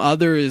pick some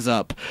others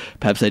up.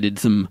 Perhaps they did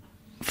some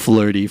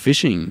flirty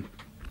fishing.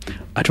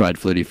 I tried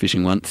flirty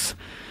fishing once,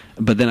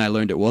 but then I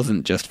learned it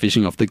wasn't just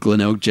fishing off the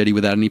Glenelg jetty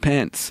without any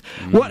pants.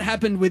 What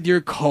happened with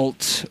your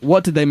cult?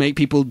 What did they make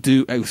people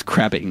do? It was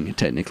crabbing,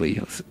 technically.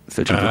 I was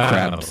searching for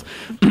crabs.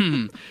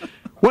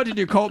 What did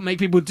your cult make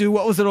people do?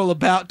 What was it all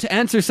about? To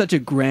answer such a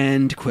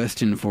grand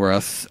question for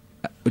us,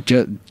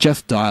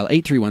 just dial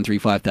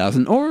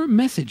 831-5000 or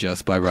message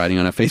us by writing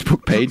on our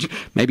Facebook page.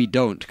 Maybe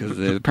don't, because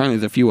apparently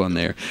there's a few on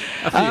there.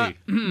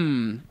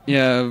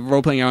 Yeah,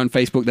 Role Playing Hour on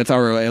Facebook. That's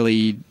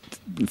ROLE.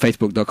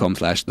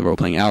 Facebook.com/The Role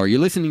Playing Hour.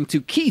 You're listening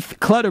to Keith,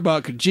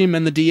 Clutterbuck, Jim,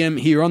 and the DM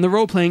here on The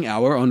Role Playing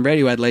Hour on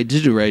Radio Adelaide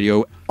Digital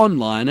Radio,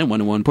 online at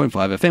 101.5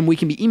 FM. We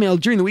can be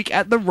emailed during the week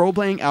at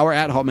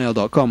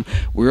theroleplayinghour@hotmail.com.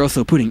 We're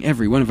also putting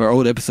every one of our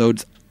old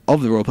episodes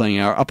of The Role Playing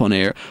Hour up on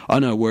air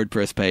on our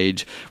WordPress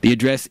page. The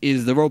address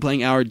is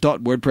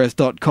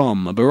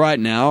theroleplayinghour.wordpress.com. But right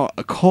now,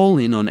 a call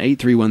in on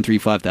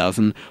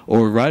 831-5000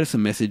 or write us a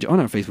message on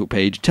our Facebook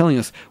page telling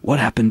us what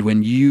happened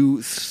when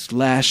you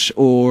 /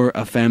 or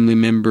a family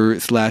member /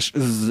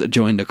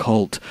 joined a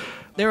cult.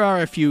 There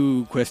are a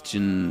few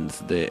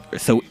questions there,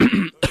 so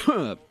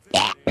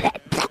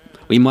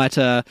we might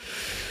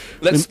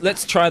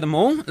Let's try them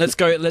all. Let's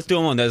do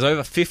them all. There's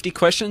over 50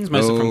 questions,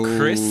 most of them from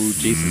Chris.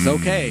 Jesus,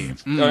 okay.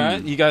 All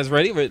right, you guys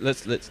ready?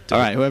 Let's do all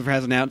right, whoever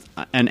has an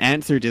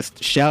answer,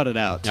 just shout it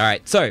out. All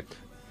right, so,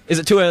 is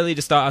it too early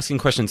to start asking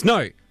questions?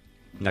 No.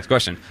 Next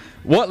question.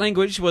 What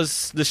language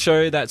was the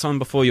show that's on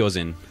before yours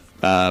in?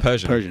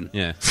 Persian.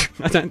 Yeah.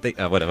 I don't think...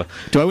 whatever.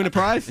 Do I win a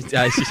prize?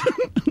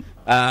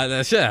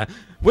 Sure.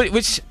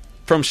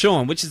 From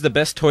Sean, which is the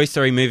best Toy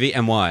Story movie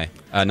and why?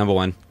 Number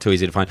one, too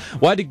easy to find.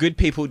 Why do good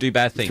people do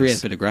bad things? 3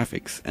 has better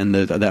graphics, and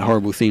that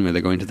horrible scene where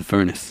they're going to the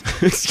furnace.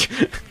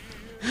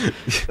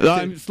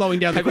 I'm slowing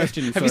down the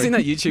question. Have you seen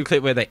that YouTube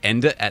clip where they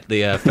end it at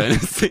the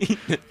furnace scene?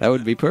 That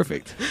would be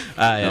perfect.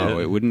 Yeah. No,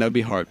 it wouldn't. That would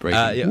be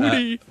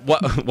heartbreaking.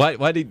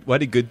 Why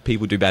do good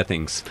people do bad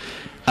things?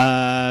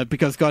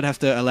 Because God has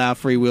to allow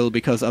free will,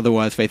 because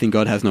otherwise faith in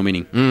God has no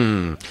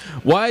meaning.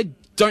 Why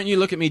don't you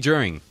look at me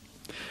during?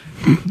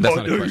 That's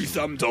I do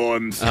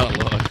sometimes. Oh,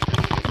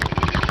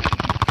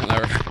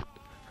 Lord.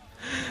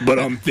 But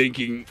I'm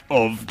thinking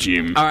of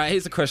Jim. All right,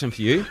 here's a question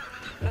for you.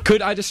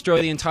 Could I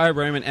destroy the entire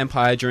Roman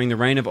Empire during the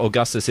reign of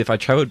Augustus if I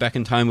travelled back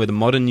in time with a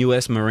modern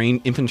US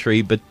Marine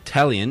Infantry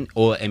Battalion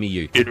or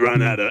MEU? It'd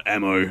run out of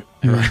ammo.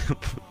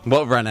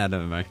 What run out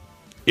of ammo?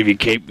 If you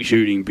keep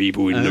shooting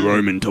people in the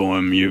Roman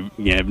time, you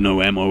have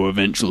no ammo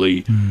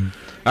eventually.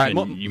 All right,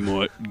 and you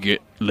might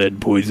get lead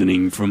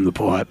poisoning from the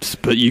pipes,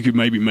 but you could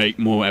maybe make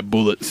more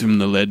bullets from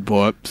the lead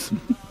pipes.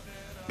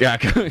 Yeah,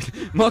 good.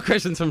 More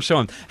questions from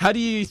Sean. How do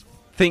you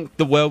think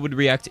the world would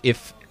react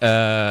if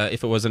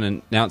it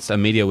wasn't announced a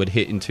meteor would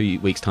hit in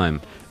 2 weeks'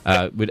 time?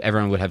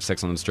 Everyone would have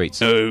sex on the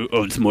streets? Oh,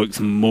 I'd smoke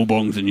some more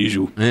bongs than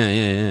usual.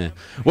 Yeah.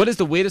 What is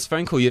the weirdest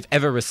phone call you've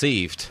ever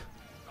received?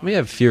 We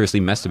have a furiously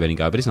masturbating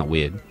guy, but he's not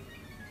weird.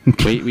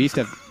 We used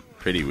to have...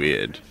 Pretty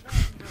weird.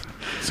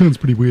 Sounds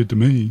pretty weird to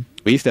me.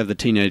 We used to have the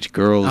teenage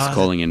girls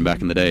calling in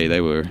back in the day. They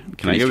were...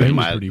 Can I give you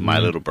my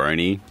Little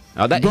Brony?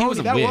 Oh, he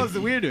wasn't that weird. was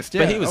the weirdest,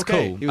 yeah. But he was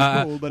cool. He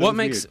was cool, but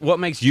what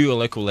makes you a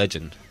local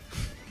legend?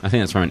 I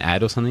think that's from an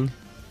ad or something.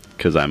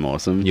 Because I'm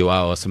awesome. You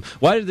are awesome.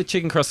 Why did the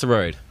chicken cross the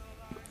road?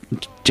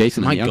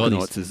 Jason My and the God,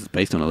 Unconauts is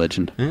based on a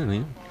legend.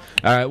 Yeah.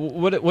 All right.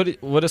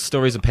 What are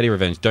stories of petty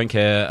revenge? Don't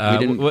care.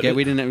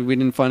 We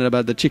didn't find out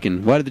about the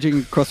chicken. Why did the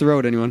chicken cross the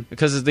road, anyone?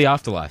 Because it's the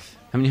afterlife.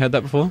 Haven't you heard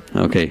that before?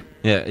 Okay.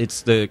 Yeah,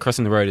 it's the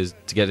crossing the road is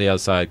to get to the other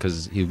side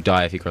because he'll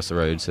die if he crosses the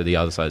road, so the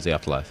other side is the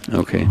afterlife.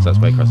 Okay. So that's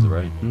why he crosses the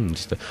road.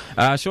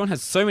 Sean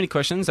has so many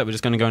questions that we're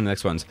just going to go on the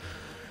next ones.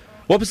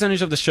 What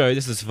percentage of the show,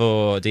 this is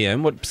for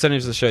DM, what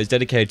percentage of the show is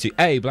dedicated to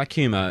A, black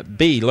humour,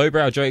 B,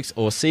 lowbrow jokes,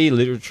 or C,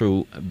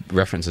 literal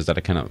references that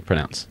I cannot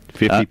pronounce?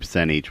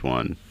 50% each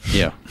one.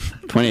 Yeah.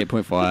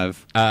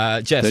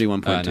 28.5. Jess.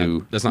 31.2.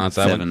 No, that's not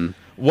answer that 7. one.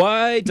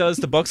 Why does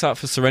the box art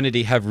for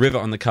Serenity have River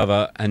on the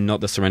cover and not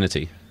the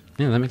Serenity?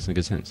 Yeah, that makes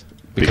good sense.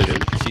 Because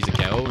she's a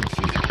girl and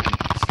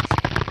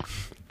she's...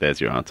 There's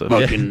your answer.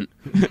 Fucking...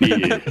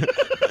 yeah.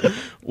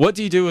 What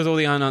do you do with all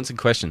the unanswered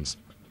questions?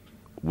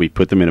 We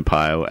put them in a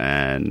pile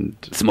and...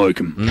 Smoke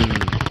them.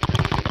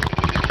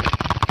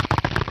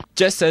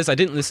 Jess says, I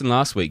didn't listen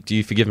last week. Do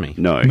you forgive me?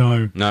 No.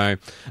 No.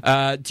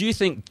 Do you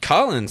think...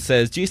 Carlin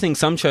says, do you think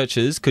some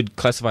churches could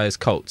classify as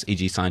cults,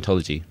 e.g.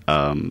 Scientology?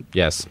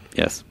 Yes.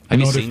 Yes. Have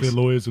you Not seen... if their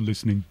lawyers are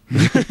listening.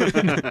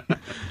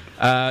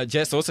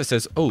 Jess also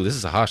says, oh, this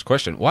is a harsh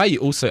question. Why are you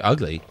all so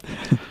ugly?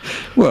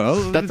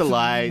 Well... That's a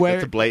lie.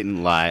 That's a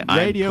blatant lie.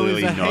 Radio is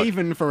a not...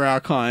 haven for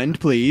our kind,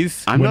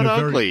 please. I'm When not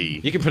a very-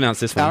 ugly. You can pronounce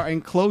this one. Our That one,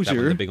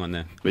 enclosure... the big one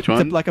there. Which It's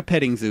one? like a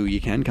petting zoo. You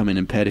can come in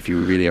and pet if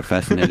you really are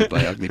fascinated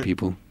by ugly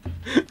people.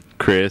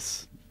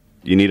 Chris,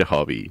 you need a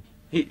hobby.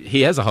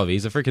 He has a hobby.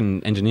 He's a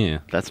freaking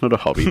engineer. That's not a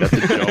hobby. That's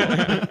a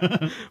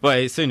job. Well,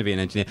 he's soon to be an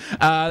engineer.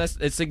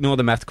 Let's ignore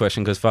the math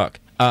question because fuck.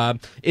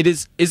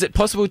 Is it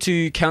possible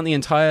to count the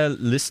entire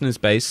listeners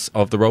base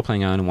of the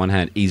role-playing hour in one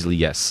hand? Easily,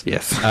 yes.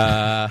 Yes.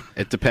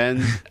 It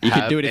depends. You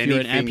could do it if you're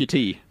an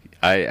amputee.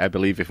 I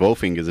believe if all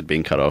fingers had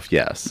been cut off,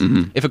 yes.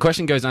 Mm-hmm. If a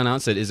question goes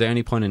unanswered, is there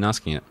any point in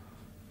asking it?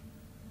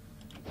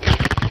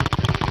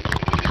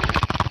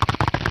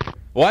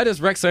 Why does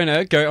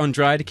Rexona go on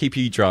dry to keep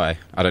you dry?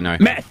 I don't know.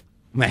 Meth!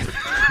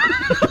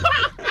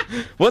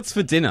 What's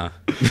for dinner?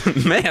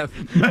 Meth.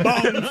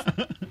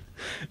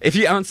 If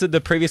you answered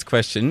the previous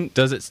question,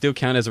 does it still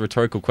count as a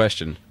rhetorical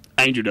question?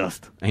 Angel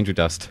dust. Angel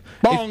dust.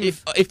 Bong.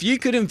 If you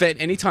could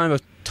invent any type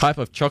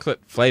of chocolate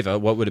flavour,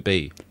 what would it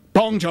be?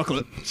 Bong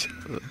chocolate.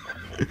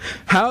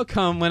 How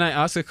come when I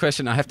ask a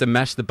question, I have to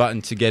mash the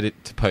button to get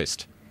it to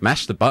post?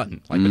 Mash the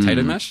button? Like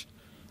potato mash?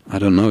 I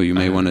don't know. You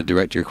may want to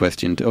direct your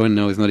question to... Oh,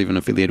 no, he's not even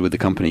affiliated with the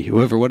company.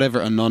 Whatever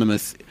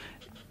anonymous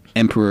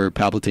Emperor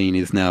Palpatine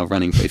is now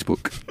running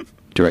Facebook.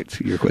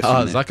 Direct your question.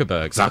 Oh, there.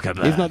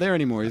 Zuckerberg. He's not there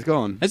anymore. He's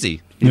gone. Is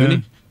he? Yeah,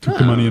 took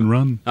the money and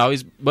run. Oh,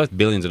 he's worth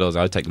billions of dollars.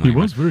 I would take the He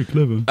money. was very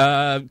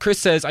clever. Chris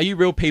says, are you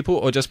real people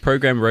or just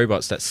programmed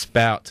robots that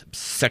spout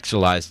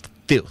sexualized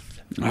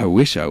filth? I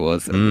wish I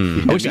was.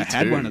 I wish I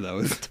had too. one of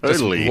those.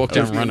 Totally. Just walk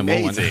down and run them all.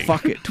 Amazing.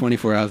 Fuck it,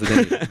 24 hours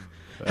a day.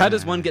 How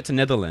does one get to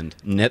Netherland?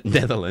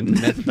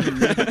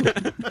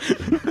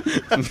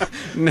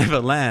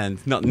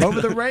 Neverland, not Netherland.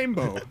 Over the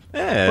rainbow.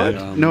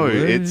 Yeah. No,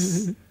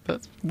 it's...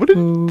 That's... What did...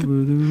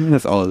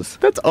 That's Oz.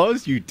 That's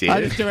Oz, you did.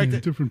 I just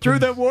directed Different through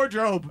place. the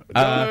wardrobe.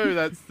 No,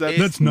 that's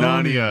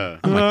Narnia.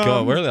 Oh my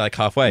god, we're really like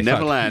halfway. Fuck.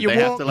 Neverland. You They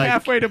have walk to like...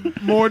 halfway to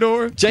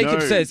Mordor. Jacob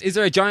No. says, is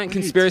there a giant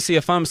conspiracy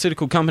of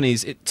pharmaceutical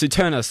companies to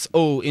turn us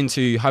all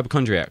into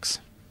hypochondriacs?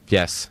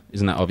 Yes.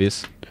 Isn't that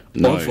obvious?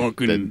 No,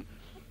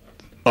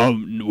 I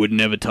would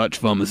never touch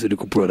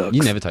pharmaceutical products.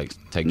 You never take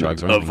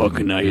drugs, right?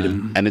 hate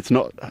them. and it's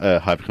not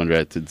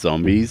hypochondriacs, it's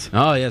zombies.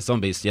 Oh, yeah,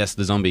 zombies. Yes,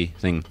 the zombie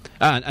thing.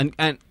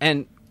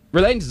 And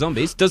relating to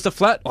zombies, does the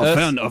flat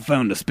Earth... I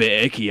found a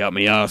spare Eki up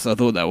my ass. I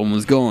thought that one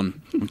was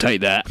gone. I'll take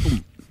that.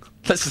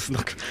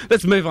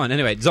 Let's move on.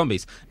 Anyway,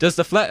 zombies. Does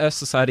the Flat Earth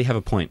Society have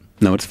a point?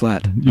 No, it's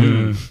flat.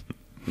 Yeah.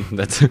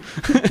 That's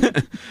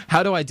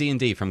how do I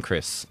D&D from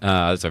Chris?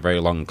 That's a very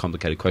long,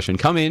 complicated question.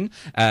 Come in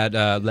at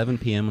 11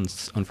 p.m.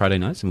 on Friday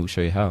nights, and we'll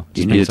show you how.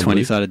 You Just need a make some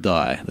 20-sided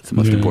die. That's the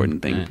most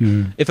important thing.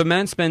 Yeah. If a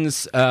man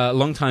spends a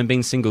long time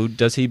being single,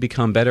 does he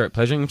become better at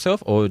pleasuring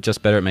himself, or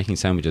just better at making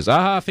sandwiches?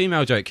 Aha,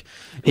 female joke.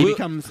 He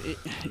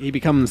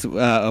becomes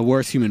a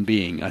worse human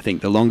being. I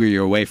think the longer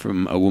you're away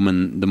from a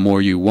woman, the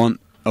more you want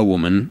a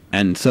woman,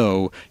 and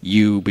so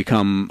you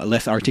become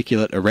less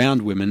articulate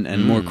around women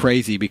and more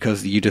crazy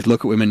because you just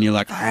look at women and you're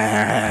like,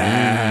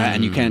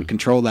 and you can't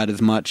control that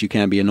as much. You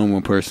can't be a normal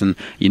person,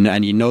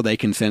 and you know they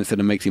can sense it,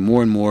 and makes you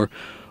more and more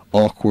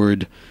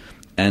awkward.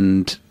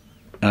 And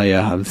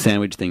the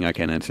sandwich thing, I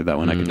can't answer that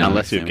one. I can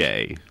Unless you're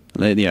gay.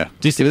 Yeah.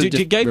 Do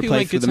gay people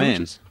make good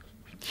sandwiches?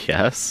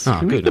 Yes. Oh,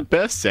 You make good. the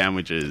best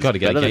sandwiches. Gotta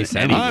get a Better gay than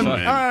sandwich. any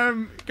woman.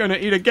 I'm gonna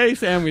eat a gay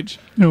sandwich.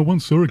 I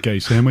once saw a gay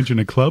sandwich in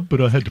a club, but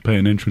I had to pay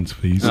an entrance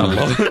fee. So.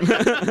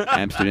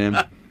 Amsterdam.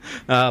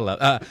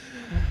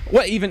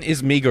 What even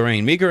is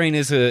migraine? Migraine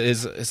is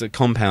a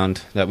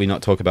compound that we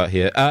not talk about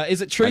here.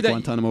 Is it true Like that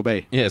Guantanamo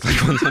Bay. Yeah, it's like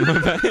Guantanamo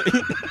Bay.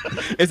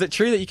 Is it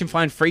true that you can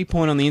find free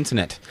porn on the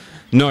internet?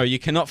 No, you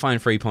cannot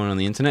find free porn on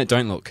the internet.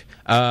 Don't look.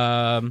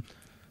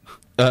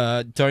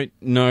 Don't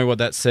know what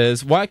that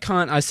says. Why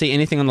can't I see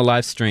anything on the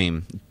live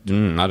stream?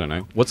 I don't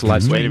know. What's a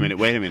live stream?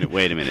 Wait a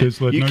minute.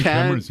 There's like you no can,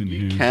 cameras in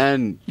you here.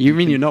 can. You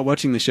mean you're not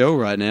watching the show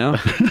right now?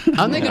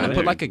 Aren't they going to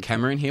put like a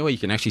camera in here where you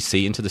can actually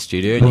see into the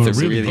studio? And Oh, it's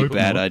a really really hope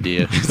bad not.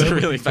 idea. It's a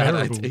really bad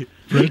Terrible. idea.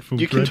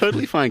 Dreadful, You can dreadful.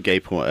 totally find gay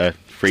porn,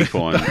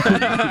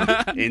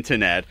 freeform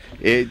internet.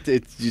 It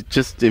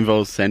just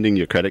involves sending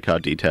your credit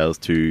card details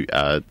to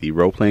the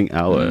role-playing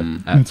hour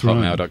at That's right.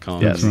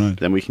 hotmail.com. Yes, That's right.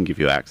 then we can give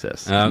you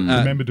access.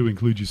 Remember to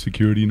include your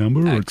security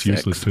number, or it's Access.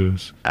 useless to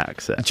us.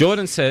 Access.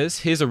 Jordan says,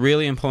 here's a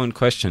really important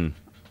question.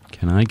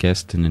 Can I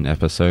guest in an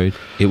episode?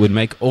 It would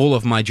make all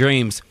of my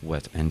dreams,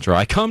 wet and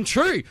dry, come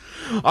true.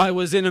 I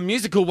was in a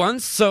musical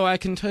once, so I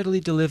can totally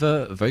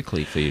deliver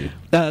vocally for you.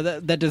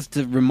 That just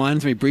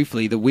reminds me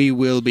briefly that we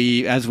will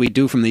be, as we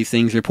do from these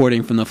things,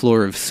 reporting from the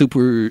floor of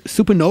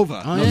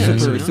Supernova. Oh, not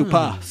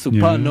yeah.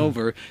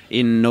 Supernova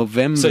in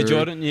November. So,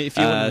 Jordan, if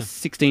you want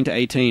 16 to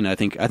 18, I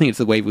think it's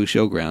the Wavoo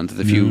Showgrounds.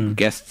 There's a few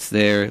guests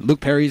there. Luke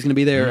Perry's going to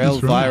be there.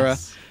 Elvira. right.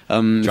 If you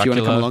want to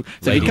Dracula, come along.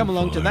 So you come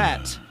along to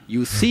that.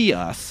 You see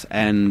us,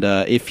 and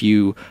if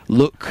you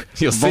look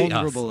You'll see us.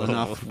 vulnerable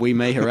enough, we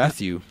may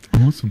harass you.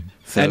 Awesome.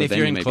 So and if then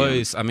you're you in may be on.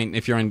 clothes, I mean,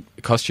 if you're in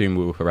costume,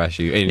 we'll harass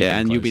you. Yeah,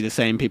 and you'll be the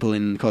same people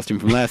in costume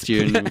from last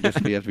year, and you'll just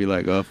have to be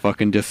like, oh,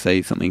 fucking just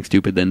say something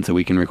stupid then so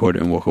we can record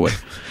it and walk away.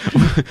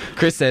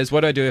 Chris says,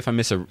 what do I do if I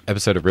miss an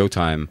episode of Real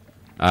Time?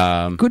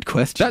 Good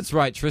question. That's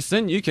right,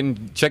 Tristan. You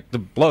can check the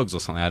blogs or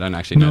something. I don't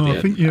actually know. No,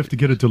 I think you have to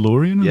get a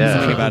DeLorean. And Yeah.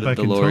 travel Something about a back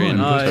in DeLorean. time.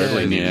 Oh, yeah.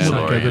 Totally need Yeah. a What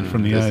I gathered DeLorean.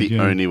 from the That's ad, the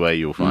yeah. only way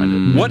you'll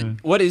find it.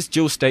 What is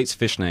Jill State's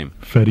fish name?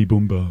 Fatty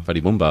Boomba.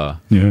 Fuddy Boomba.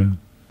 Yeah.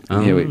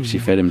 Yeah, she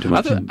fed him too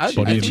much. I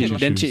Body And image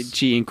then issues.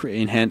 she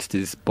enhanced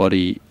his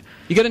body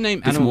You got to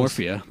name animals.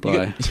 dysmorphia You by...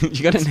 got,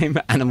 you got to name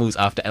animals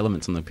after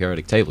elements on the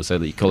periodic table, so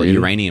that you call it Really?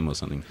 uranium or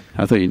something.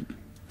 I thought you...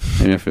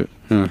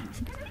 All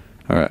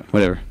right,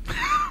 whatever.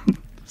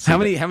 How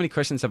many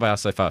questions have I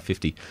asked so far?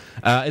 50.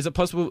 Is it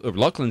possible?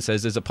 Lachlan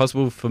says, is it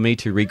possible for me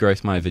to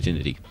regrowth my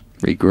virginity?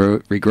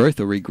 Regrowth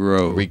or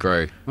regrow?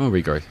 Regrow. Oh,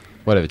 regrowth.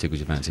 Whatever tickles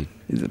your fancy.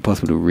 Is it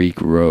possible to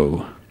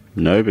regrow?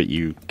 No, but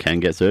you can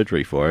get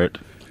surgery for it.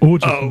 Or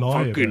just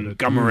lie about it.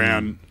 come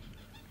around.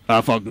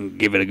 I'll fucking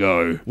give it a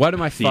go. Why do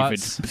my See if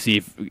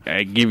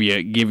farts? give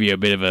you a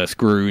bit of a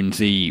screw and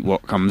see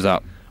what comes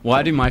up.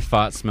 Why do my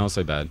farts smell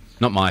so bad?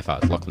 Not my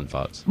farts. Lachlan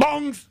farts.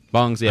 Bongs.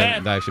 Bongs. Yeah, Yeah,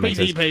 that actually makes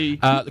sense.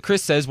 PCP.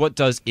 Chris says, what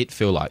does it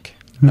feel like?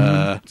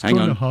 It's Hang kind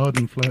on. of hard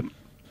and flat.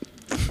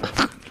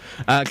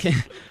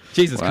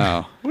 Jesus.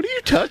 Wow. What are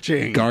you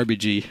touching?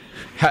 Garbagey.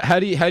 How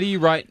do you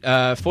write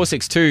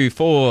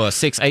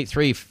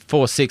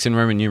 462468346 in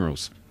Roman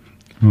numerals?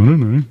 I don't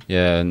know.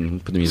 Yeah,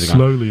 and put the music on.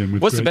 Slowly and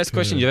with What's the great best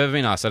question care. you've ever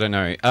been asked? I don't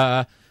know.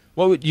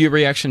 What would your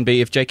reaction be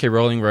if J.K.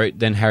 Rowling wrote,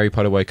 then Harry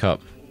Potter woke up?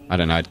 I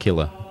don't know, I'd kill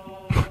her.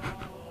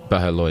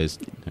 But her lawyers...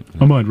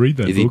 I might read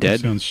that Is he book. dead?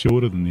 It sounds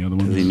shorter than the other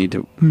ones. Does he need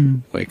to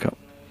wake up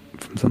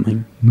from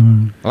something?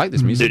 No. I like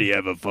this music. Did he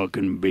have a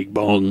fucking big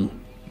bong?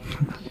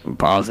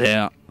 Pass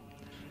out.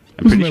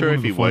 I'm pretty Isn't that sure one if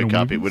of he the final woke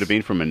up, it movies? would have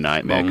been from a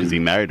nightmare because he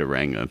married a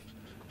ranger.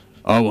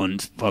 I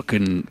once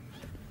fucking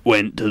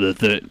went to the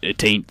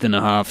 13th and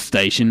a half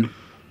station.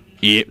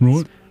 Yep.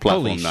 Right?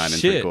 Platform Holy 9 and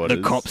shit. 3/4. The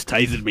cops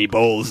tasered me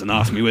balls and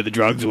asked me where the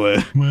drugs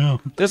were. Wow.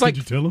 There's Did like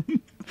you tell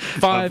him? I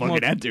 5 more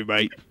fucking had to,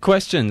 mate.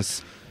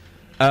 questions.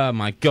 Oh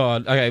my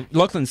god. Okay,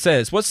 Lachlan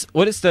says, what is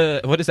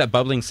that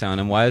bubbling sound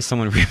and why is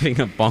someone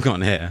ripping a bong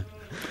on air?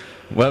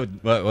 Well,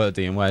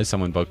 Dean, why is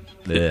someone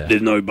there?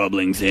 There's no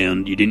bubbling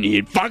sound. You didn't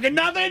hear fucking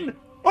nothing.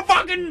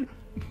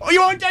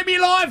 You won't take me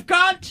alive,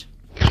 cunt.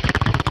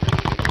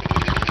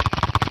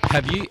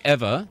 Have you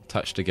ever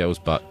touched a girl's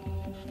butt?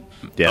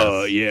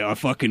 Yes. Yeah, I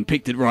fucking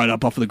picked it right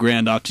up off the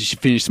ground after she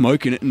finished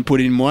smoking it and put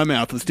it in my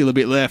mouth. There's still a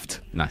bit left.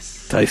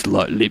 Nice. Tastes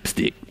like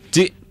lipstick.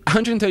 Do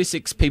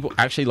 136 people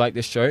actually like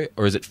this show,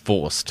 or is it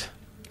forced?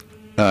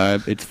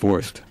 It's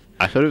forced.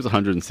 I thought it was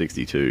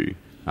 162.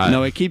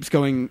 No, it keeps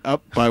going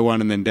up by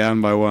one and then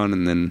down by one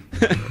and then...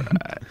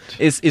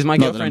 Is my Not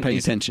that I'm girlfriend paying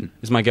attention.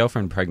 Is my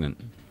girlfriend pregnant?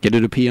 Get her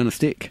to pee on a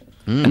stick.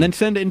 And then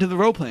send it into the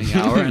role-playing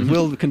hour and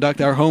we'll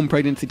conduct our home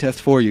pregnancy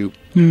test for you.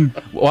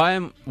 Why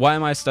am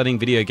I studying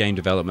video game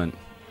development?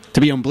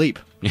 To be on Bleep.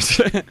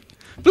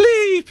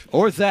 Bleep.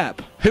 Or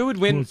Zap. Who would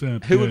win? Or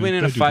Zap, Who would yeah, win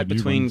in they a do fight the new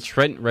between ones.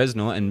 Trent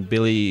Reznor and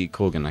Billy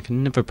Corgan? I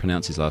can never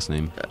pronounce his last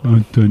name.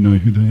 I don't know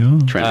who they are.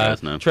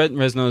 Trent Reznor. Trent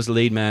Reznor is the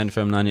lead man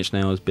from Nine Inch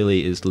Nails.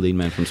 Billy is the lead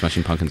man from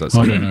Smashing Pumpkins. That's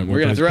I don't know what We're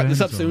going to have to those wrap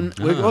this up bands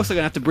soon. are. We're also going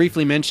to have to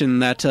briefly mention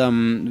that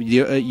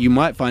you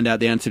might find out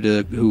the answer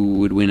to who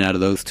would win out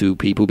of those two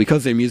people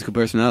because they're musical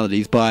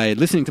personalities by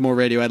listening to more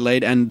Radio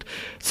Adelaide and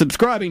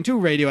subscribing to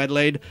Radio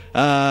Adelaide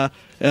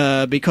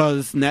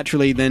because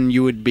naturally then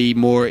you would be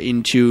more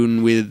in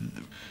tune with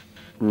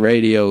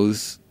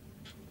radios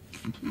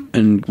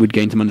and would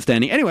gain some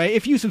understanding. Anyway,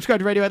 if you subscribe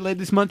to Radio Adelaide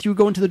this month, you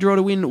go into the draw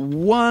to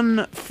win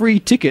one free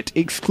ticket,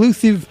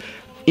 exclusive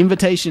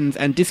invitations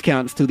and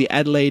discounts to the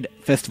Adelaide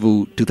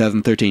Festival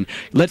 2013.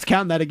 Let's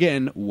count that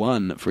again.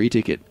 One free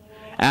ticket.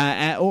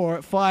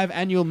 Or 5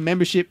 annual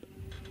membership.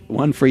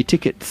 1 free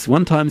tickets.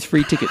 1 times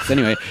free tickets.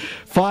 Anyway,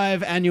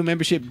 5 annual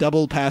membership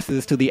double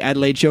passes to the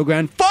Adelaide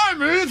Showground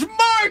Farmers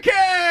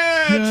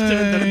Market!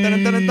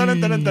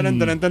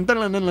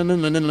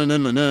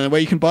 where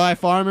you can buy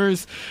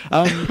farmers,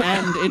 and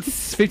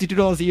it's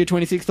 $52 a year,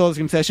 $26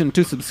 concession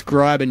to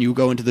subscribe, and you'll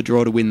go into the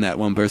draw to win that.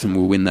 One person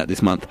will win that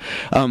this month.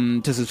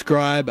 To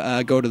subscribe,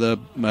 go to the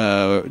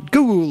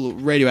Google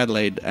Radio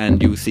Adelaide,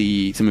 and you'll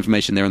see some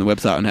information there on the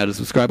website on how to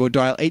subscribe, or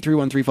dial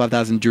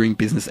 831-35000 during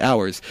business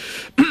hours.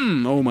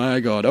 Oh my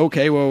god.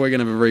 Okay, well, we're going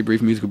to have a very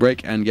brief musical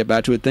break and get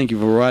back to it. Thank you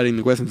for writing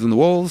the questions on the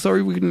wall.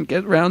 Sorry we couldn't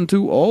get round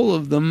to all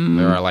of them.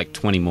 There are like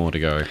 20 more to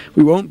go.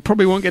 We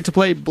probably won't get to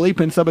play Bleep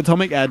and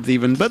Subatomic ads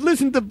even, but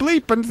listen to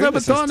Bleep and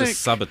Subatomic. This is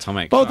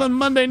Subatomic. Both on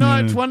Monday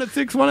nights, 1 at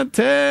 6, 1 at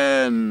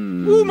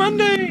 10. Ooh,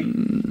 Monday!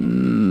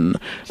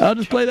 I'll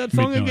just play that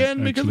song Midnight,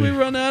 again because actually. we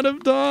run out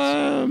of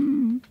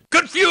time.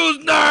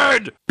 Confused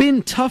nerd!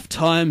 Been tough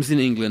times in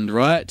England,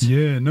 right?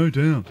 Yeah, no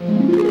doubt.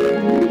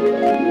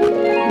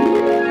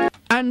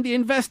 And the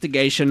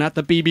investigation at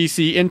the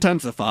BBC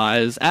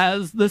intensifies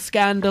as the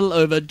scandal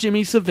over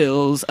Jimmy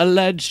Saville's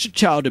alleged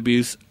child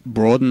abuse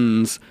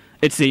broadens.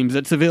 It seems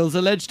that Saville's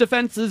alleged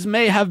offences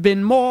may have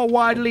been more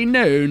widely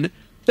known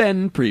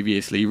than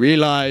previously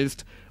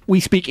realised. We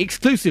speak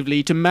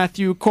exclusively to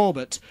Matthew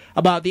Corbett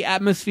about the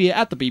atmosphere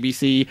at the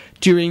BBC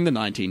during the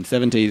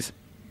 1970s.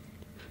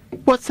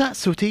 What's that,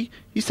 Sooty?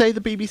 You say the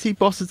BBC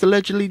bosses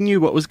allegedly knew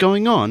what was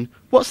going on?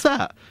 What's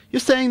that? You're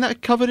saying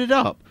that covered it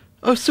up?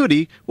 Oh,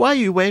 Sooty, why are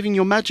you waving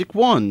your magic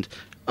wand?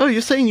 Oh,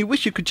 you're saying you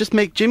wish you could just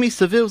make Jimmy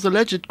Saville's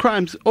alleged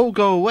crimes all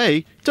go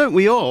away? Don't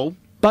we all?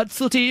 But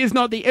Sooty is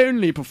not the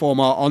only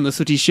performer on the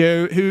Sooty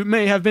Show who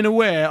may have been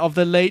aware of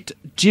the late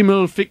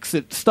Jimmel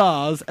Fixit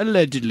star's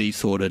allegedly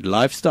sordid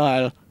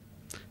lifestyle.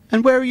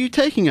 And where are you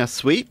taking us,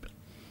 Sweep?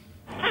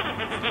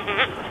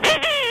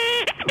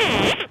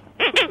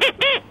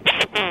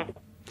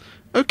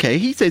 Okay,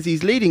 he says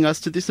he's leading us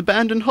to this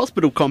abandoned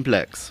hospital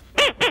complex.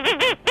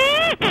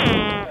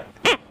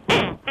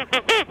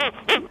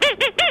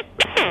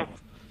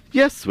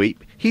 Yes,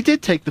 Sweep, he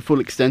did take the full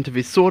extent of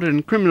his sordid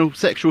and criminal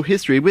sexual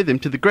history with him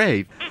to the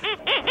grave.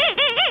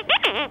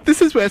 This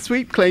is where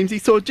Sweep claims he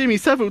saw Jimmy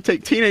Savile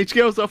take teenage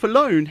girls off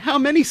alone. How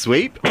many,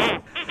 Sweep?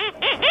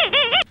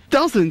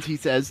 Dozens, he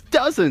says.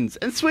 Dozens!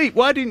 And Sweep,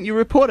 why didn't you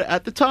report it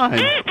at the time?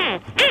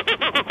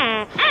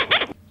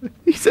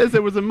 He says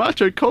there was a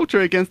macho culture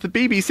against the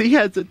BBC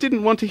heads that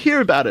didn't want to hear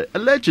about it,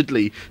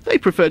 allegedly. They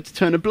preferred to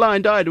turn a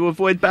blind eye to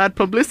avoid bad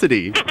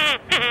publicity.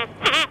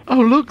 Oh,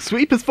 look,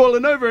 Sweep has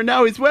fallen over and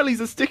now his wellies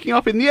are sticking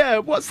up in the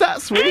air. What's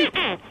that, Sweep?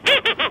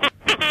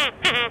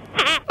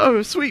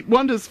 Oh, Sweep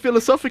wonders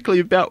philosophically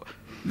about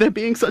there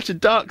being such a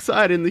dark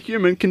side in the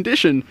human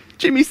condition.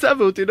 Jimmy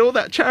Savile did all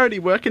that charity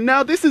work and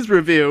now this is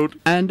revealed.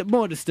 And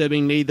more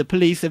disturbingly, the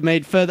police have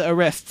made further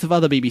arrests of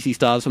other BBC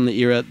stars from the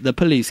era. The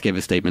police gave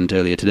a statement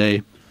earlier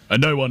today.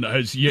 And no one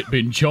has yet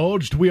been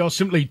charged. We are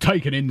simply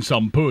taking in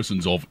some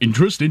persons of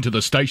interest into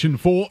the station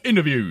for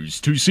interviews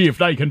to see if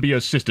they can be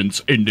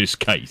assistants in this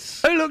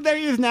case. Oh, look, there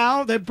he is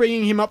now. They're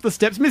bringing him up the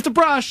steps. Mr.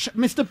 Brush,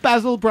 Mr.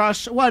 Basil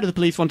Brush, why do the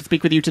police want to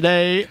speak with you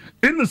today?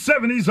 In the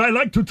 70s, I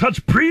liked to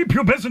touch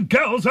prepubescent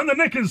girls and the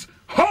knickers.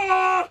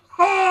 Ha!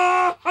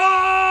 Ha!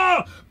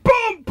 Ha!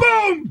 Boom!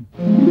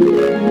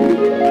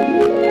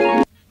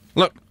 Boom!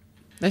 Look,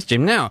 there's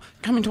Jim now,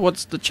 coming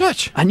towards the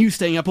church. And you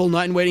staying up all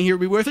night and waiting here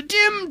would be worth it.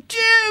 Jim!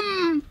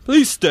 Jim!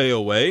 Please stay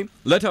away.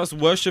 Let us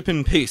worship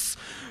in peace.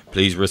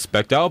 Please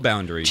respect our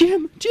boundary.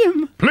 Jim!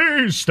 Jim!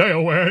 Please stay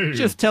away.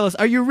 Just tell us,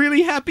 are you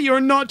really happy or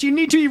not? Do you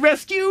need to be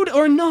rescued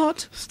or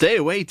not? Stay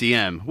away,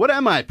 DM. What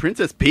am I,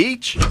 Princess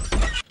Peach?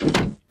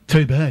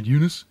 Too bad,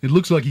 Eunice. It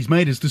looks like he's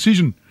made his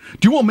decision.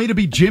 Do you want me to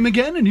be Jim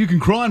again and you can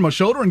cry on my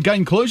shoulder and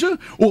gain closure?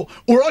 Or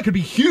I could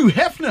be Hugh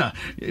Hefner,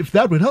 if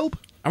that would help.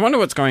 I wonder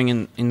what's going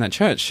in that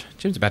church.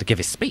 Jim's about to give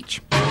his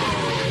speech.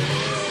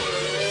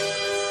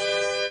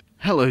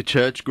 Hello,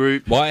 church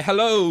group. Why,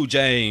 hello,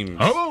 James.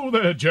 Hello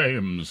there,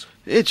 James.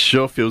 It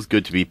sure feels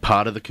good to be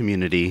part of the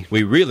community.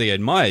 We really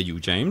admire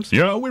you, James.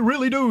 Yeah, we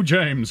really do,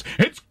 James.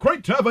 It's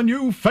great to have a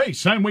new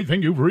face, and we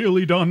think you've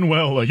really done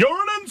well. You're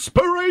an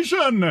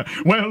inspiration.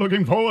 We're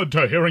looking forward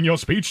to hearing your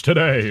speech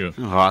today.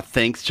 Aw,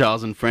 thanks,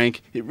 Charles and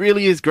Frank. It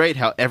really is great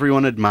how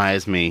everyone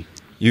admires me.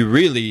 You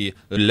really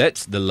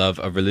let the love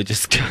of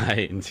religious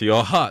guy into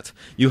your heart.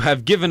 You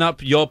have given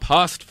up your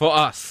past for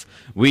us.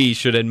 We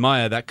should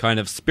admire that kind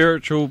of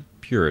spiritual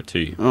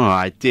purity. Oh,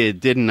 I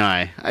did, didn't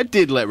I? I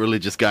did let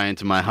religious guy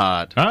into my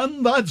heart.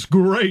 And that's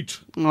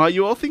great. Oh,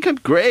 you all think I'm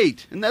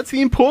great, and that's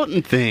the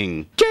important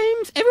thing.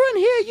 James, everyone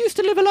here used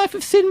to live a life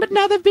of sin, but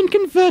now they've been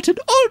converted,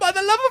 all by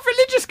the love of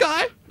religious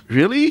guy.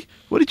 Really?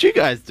 What did you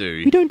guys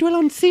do? We don't dwell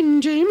on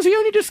sin, James. We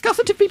only discuss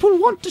it if people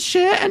want to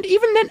share, and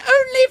even then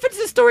only if it's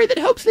a story that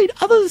helps lead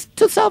others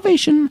to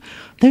salvation.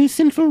 Those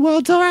sinful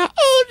words are our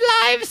old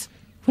lives.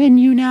 When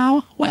you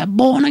now were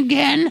born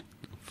again.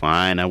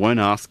 Fine, I won't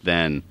ask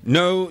then.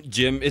 No,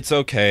 Jim, it's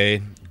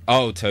okay.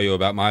 I'll tell you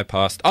about my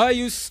past. I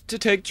used to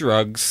take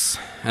drugs,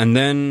 and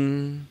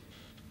then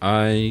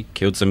I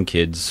killed some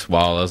kids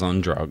while I was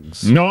on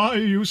drugs. I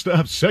used to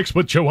have sex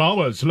with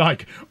chihuahuas,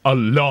 like a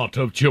lot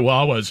of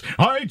chihuahuas.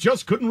 I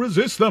just couldn't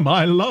resist them.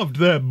 I loved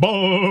their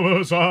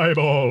bulbous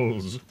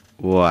eyeballs.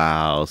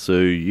 Wow, so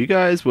you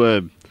guys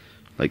were,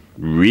 like,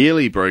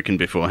 really broken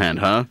beforehand,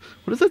 huh?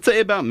 What does that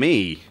say about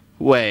me?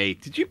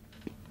 Wait,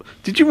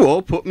 did you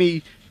all put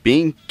me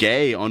being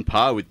gay on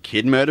par with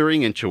kid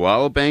murdering and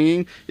chihuahua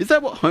banging? Is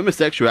that what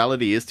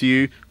homosexuality is to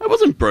you? I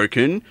wasn't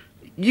broken.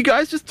 You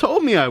guys just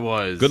told me I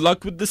was. Good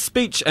luck with the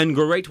speech and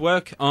great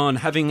work on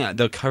having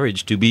the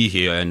courage to be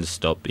here and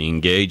stop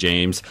being gay,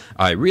 James.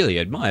 I really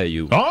admire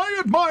you. I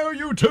admire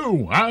you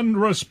too, and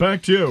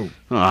respect you.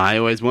 Oh, I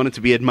always wanted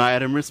to be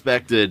admired and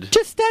respected.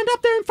 Just stand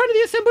up there in front of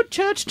the assembled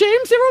church,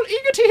 James. They're all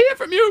eager to hear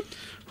from you.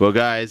 Well,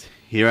 guys,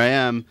 here I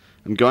am.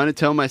 I'm going to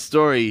tell my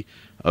story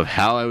of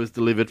how I was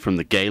delivered from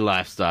the gay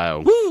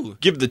lifestyle. Woo!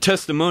 Give the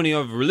testimony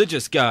of a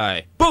religious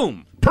guy.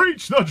 Boom!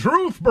 Preach the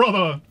truth,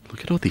 brother.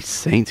 Look at all these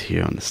saints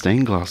here on the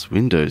stained glass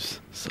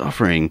windows,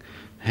 suffering.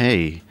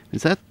 Hey,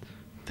 is that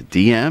the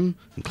DM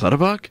and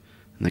Clutterbuck?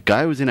 And the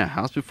guy who was in our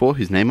house before,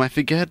 whose name I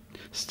forget,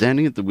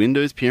 standing at the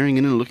windows, peering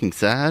in and looking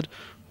sad?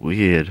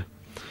 Weird.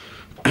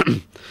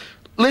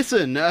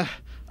 Listen,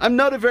 I'm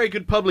not a very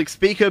good public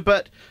speaker,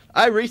 but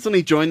I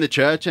recently joined the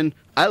church and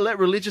I let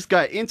religious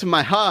guy into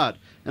my heart.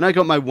 And I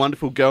got my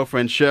wonderful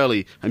girlfriend,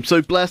 Shirley. I'm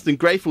so blessed and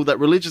grateful that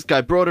religious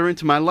guy brought her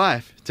into my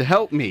life to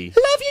help me.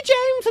 Love you,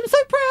 James. I'm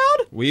so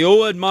proud. We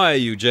all admire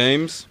you,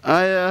 James.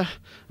 I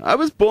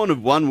was born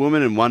of one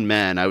woman and one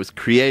man. I was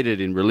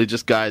created in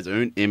religious guy's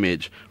own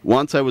image.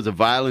 Once I was a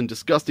vile and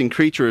disgusting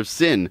creature of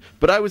sin,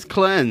 but I was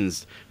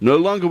cleansed. No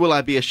longer will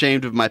I be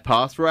ashamed of my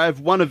past, for I have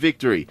won a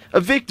victory. A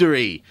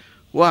victory!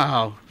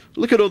 Wow.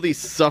 Look at all these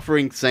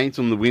suffering saints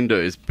on the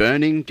windows,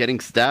 burning, getting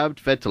stabbed,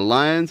 fed to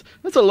lions.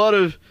 That's a lot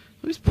of...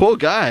 those poor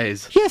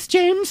guys. Yes,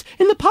 James.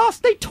 In the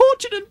past, they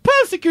tortured and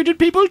persecuted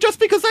people just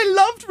because they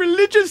loved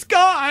religious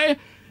guy.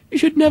 You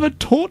should never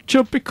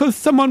torture because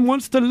someone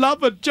wants to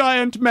love a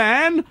giant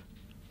man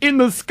in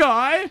the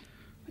sky.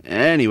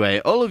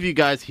 Anyway, all of you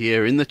guys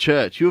here in the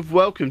church, you have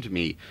welcomed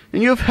me,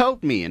 and you have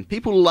helped me, and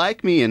people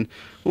like me, and...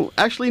 well,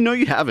 actually, no,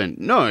 you haven't.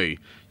 No.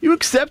 You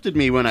accepted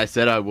me when I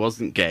said I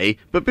wasn't gay,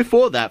 but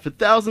before that, for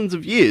thousands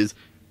of years...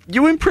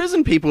 you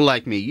imprisoned people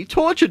like me, you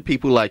tortured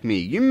people like me,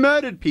 you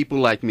murdered people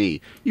like me,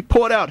 you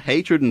poured out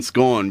hatred and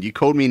scorn, you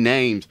called me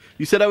names,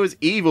 you said I was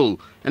evil,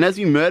 and as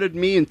you murdered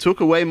me and took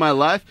away my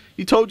life,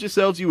 you told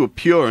yourselves you were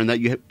pure and that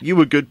you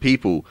were good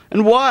people.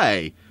 And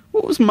why?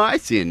 What was my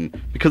sin?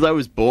 Because I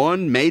was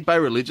born, made by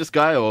a religious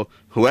guy, or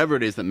whoever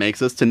it is that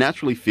makes us, to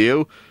naturally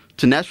feel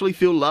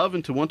love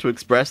and to want to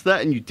express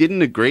that, and you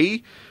didn't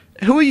agree?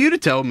 Who are you to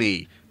tell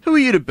me? Who are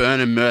you to burn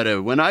and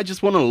murder when I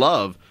just want to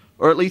love,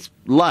 or at least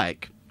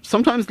like?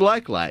 Sometimes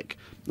like.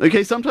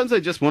 Okay, sometimes I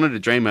just wanted to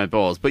drain my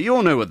balls, but you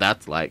all know what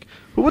that's like.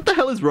 But what the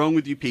hell is wrong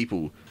with you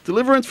people?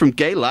 Deliverance from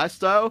gay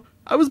lifestyle?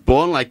 I was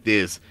born like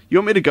this. You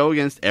want me to go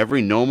against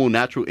every normal,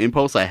 natural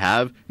impulse I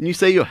have, and you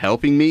say you're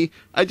helping me?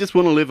 I just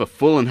want to live a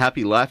full and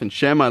happy life and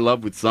share my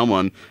love with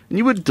someone, and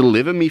you would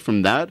deliver me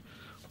from that?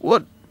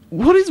 What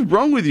is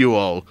wrong with you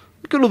all?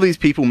 Look at all these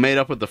people made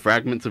up of the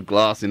fragments of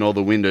glass in all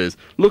the windows.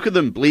 Look at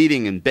them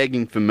bleeding and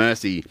begging for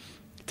mercy.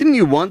 Didn't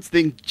you once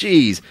think,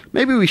 geez,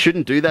 maybe we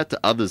shouldn't do that to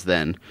others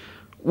then?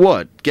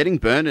 What, getting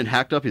burned and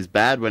hacked up is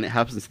bad when it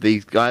happens to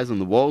these guys on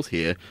the walls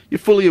here? You're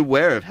fully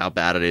aware of how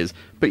bad it is,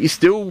 but you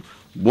still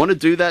want to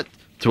do that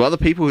to other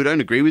people who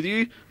don't agree with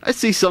you? I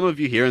see some of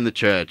you here in the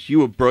church. You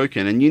were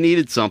broken and you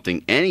needed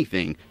something,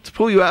 anything, to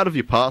pull you out of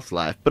your past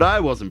life, but I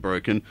wasn't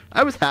broken.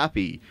 I was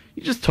happy.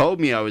 You just told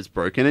me I was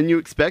broken and you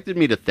expected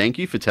me to thank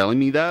you for telling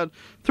me that?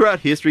 Throughout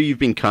history, you've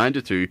been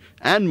kinder to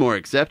and more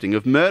accepting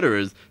of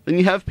murderers than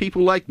you have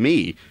people like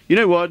me. You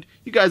know what?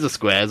 You guys are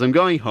squares. I'm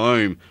going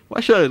home.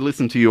 Why should I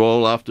listen to you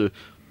after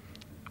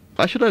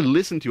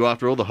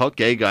all the hot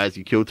gay guys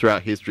you killed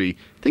throughout history?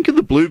 Think of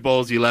the blue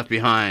balls you left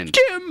behind.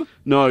 Jim!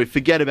 No,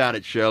 forget about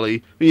it,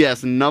 Shirley.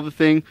 Yes, another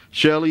thing,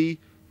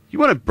 Shirley, you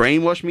want to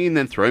brainwash me and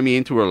then throw me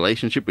into a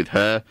relationship with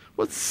her?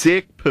 What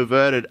sick,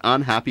 perverted,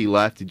 unhappy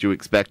life did you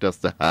expect us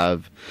to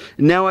have?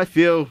 And now I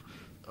feel...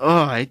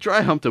 oh, I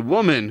dry-humped a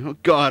woman. Oh,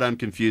 God, I'm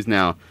confused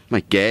now. Am I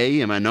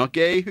gay? Am I not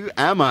gay? Who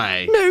am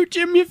I? No,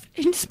 Jim, you've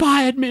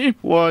inspired me.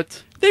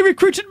 What? They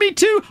recruited me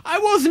too. I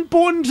wasn't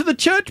born into the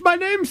church. My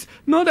name's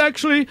not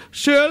actually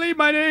Shirley.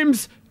 My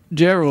name's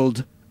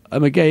Gerald.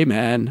 I'm a gay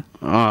man.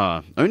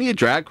 Ah, only a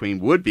drag queen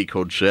would be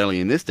called Shirley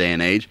in this day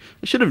and age.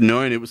 I should have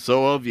known, it was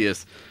so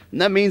obvious. And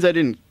that means I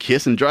didn't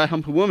kiss and dry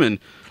hump a woman.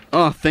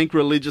 Oh, thank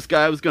religious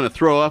guy, I was going to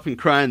throw up and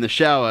cry in the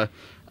shower.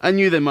 I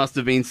knew there must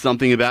have been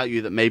something about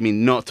you that made me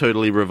not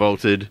totally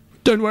revolted.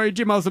 Don't worry,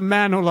 Jim, I was a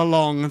man all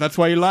along. That's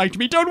why you liked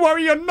me. Don't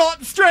worry, you're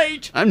not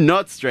straight. I'm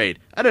not straight.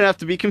 I don't have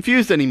to be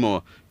confused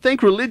anymore.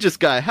 Thank religious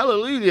guy.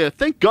 Hallelujah.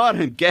 Thank God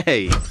I'm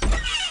gay.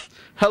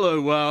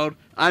 Hello, world.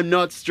 I'm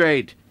not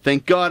straight.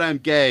 Thank God I'm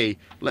gay.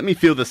 Let me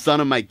feel the sun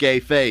on my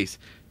gay face.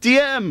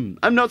 DM,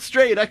 I'm not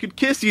straight. I could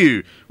kiss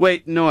you.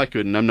 Wait, no, I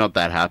couldn't. I'm not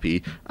that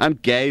happy. I'm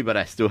gay, but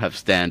I still have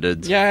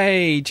standards.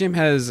 Yay! Jim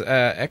has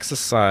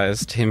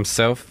exercised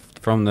himself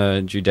from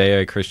the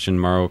Judeo-Christian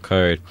moral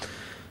code.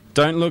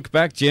 Don't look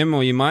back, Jim,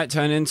 or you might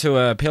turn into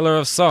a pillar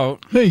of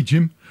salt. Hey,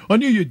 Jim, I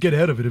knew you'd get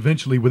out of it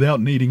eventually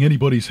without needing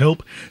anybody's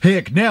help.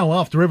 Heck, now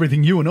after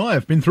everything you and I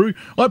have been through,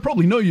 I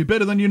probably know you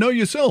better than you know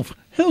yourself.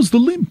 How's the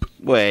limp?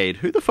 Wait,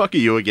 who the fuck are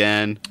you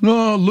again?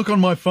 Oh, look on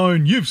my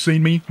phone. You've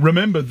seen me.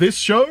 Remember this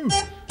show?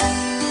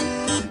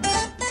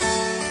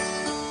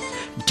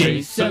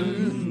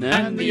 Jason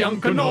and the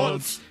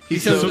Unconauts. He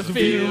sows the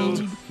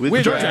field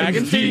with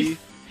dragon's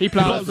teeth. He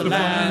plows the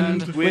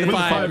land with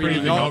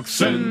fire-breathing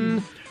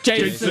oxen.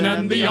 Jason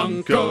and the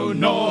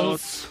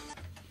Unconauts.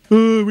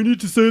 We need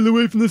to sail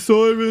away from the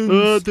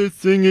sirens. They're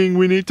singing.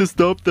 We need to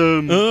stop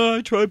them.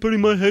 I tried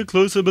putting my head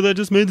closer, but that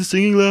just made the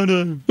singing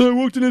louder. I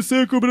walked in a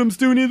circle, but I'm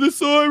still near the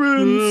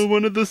sirens.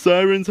 One of the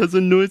sirens has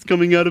a noise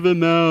coming out of her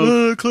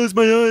mouth. Close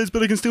my eyes,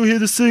 but I can still hear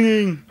the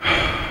singing.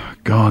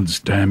 Gods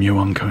damn you,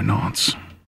 Unconauts.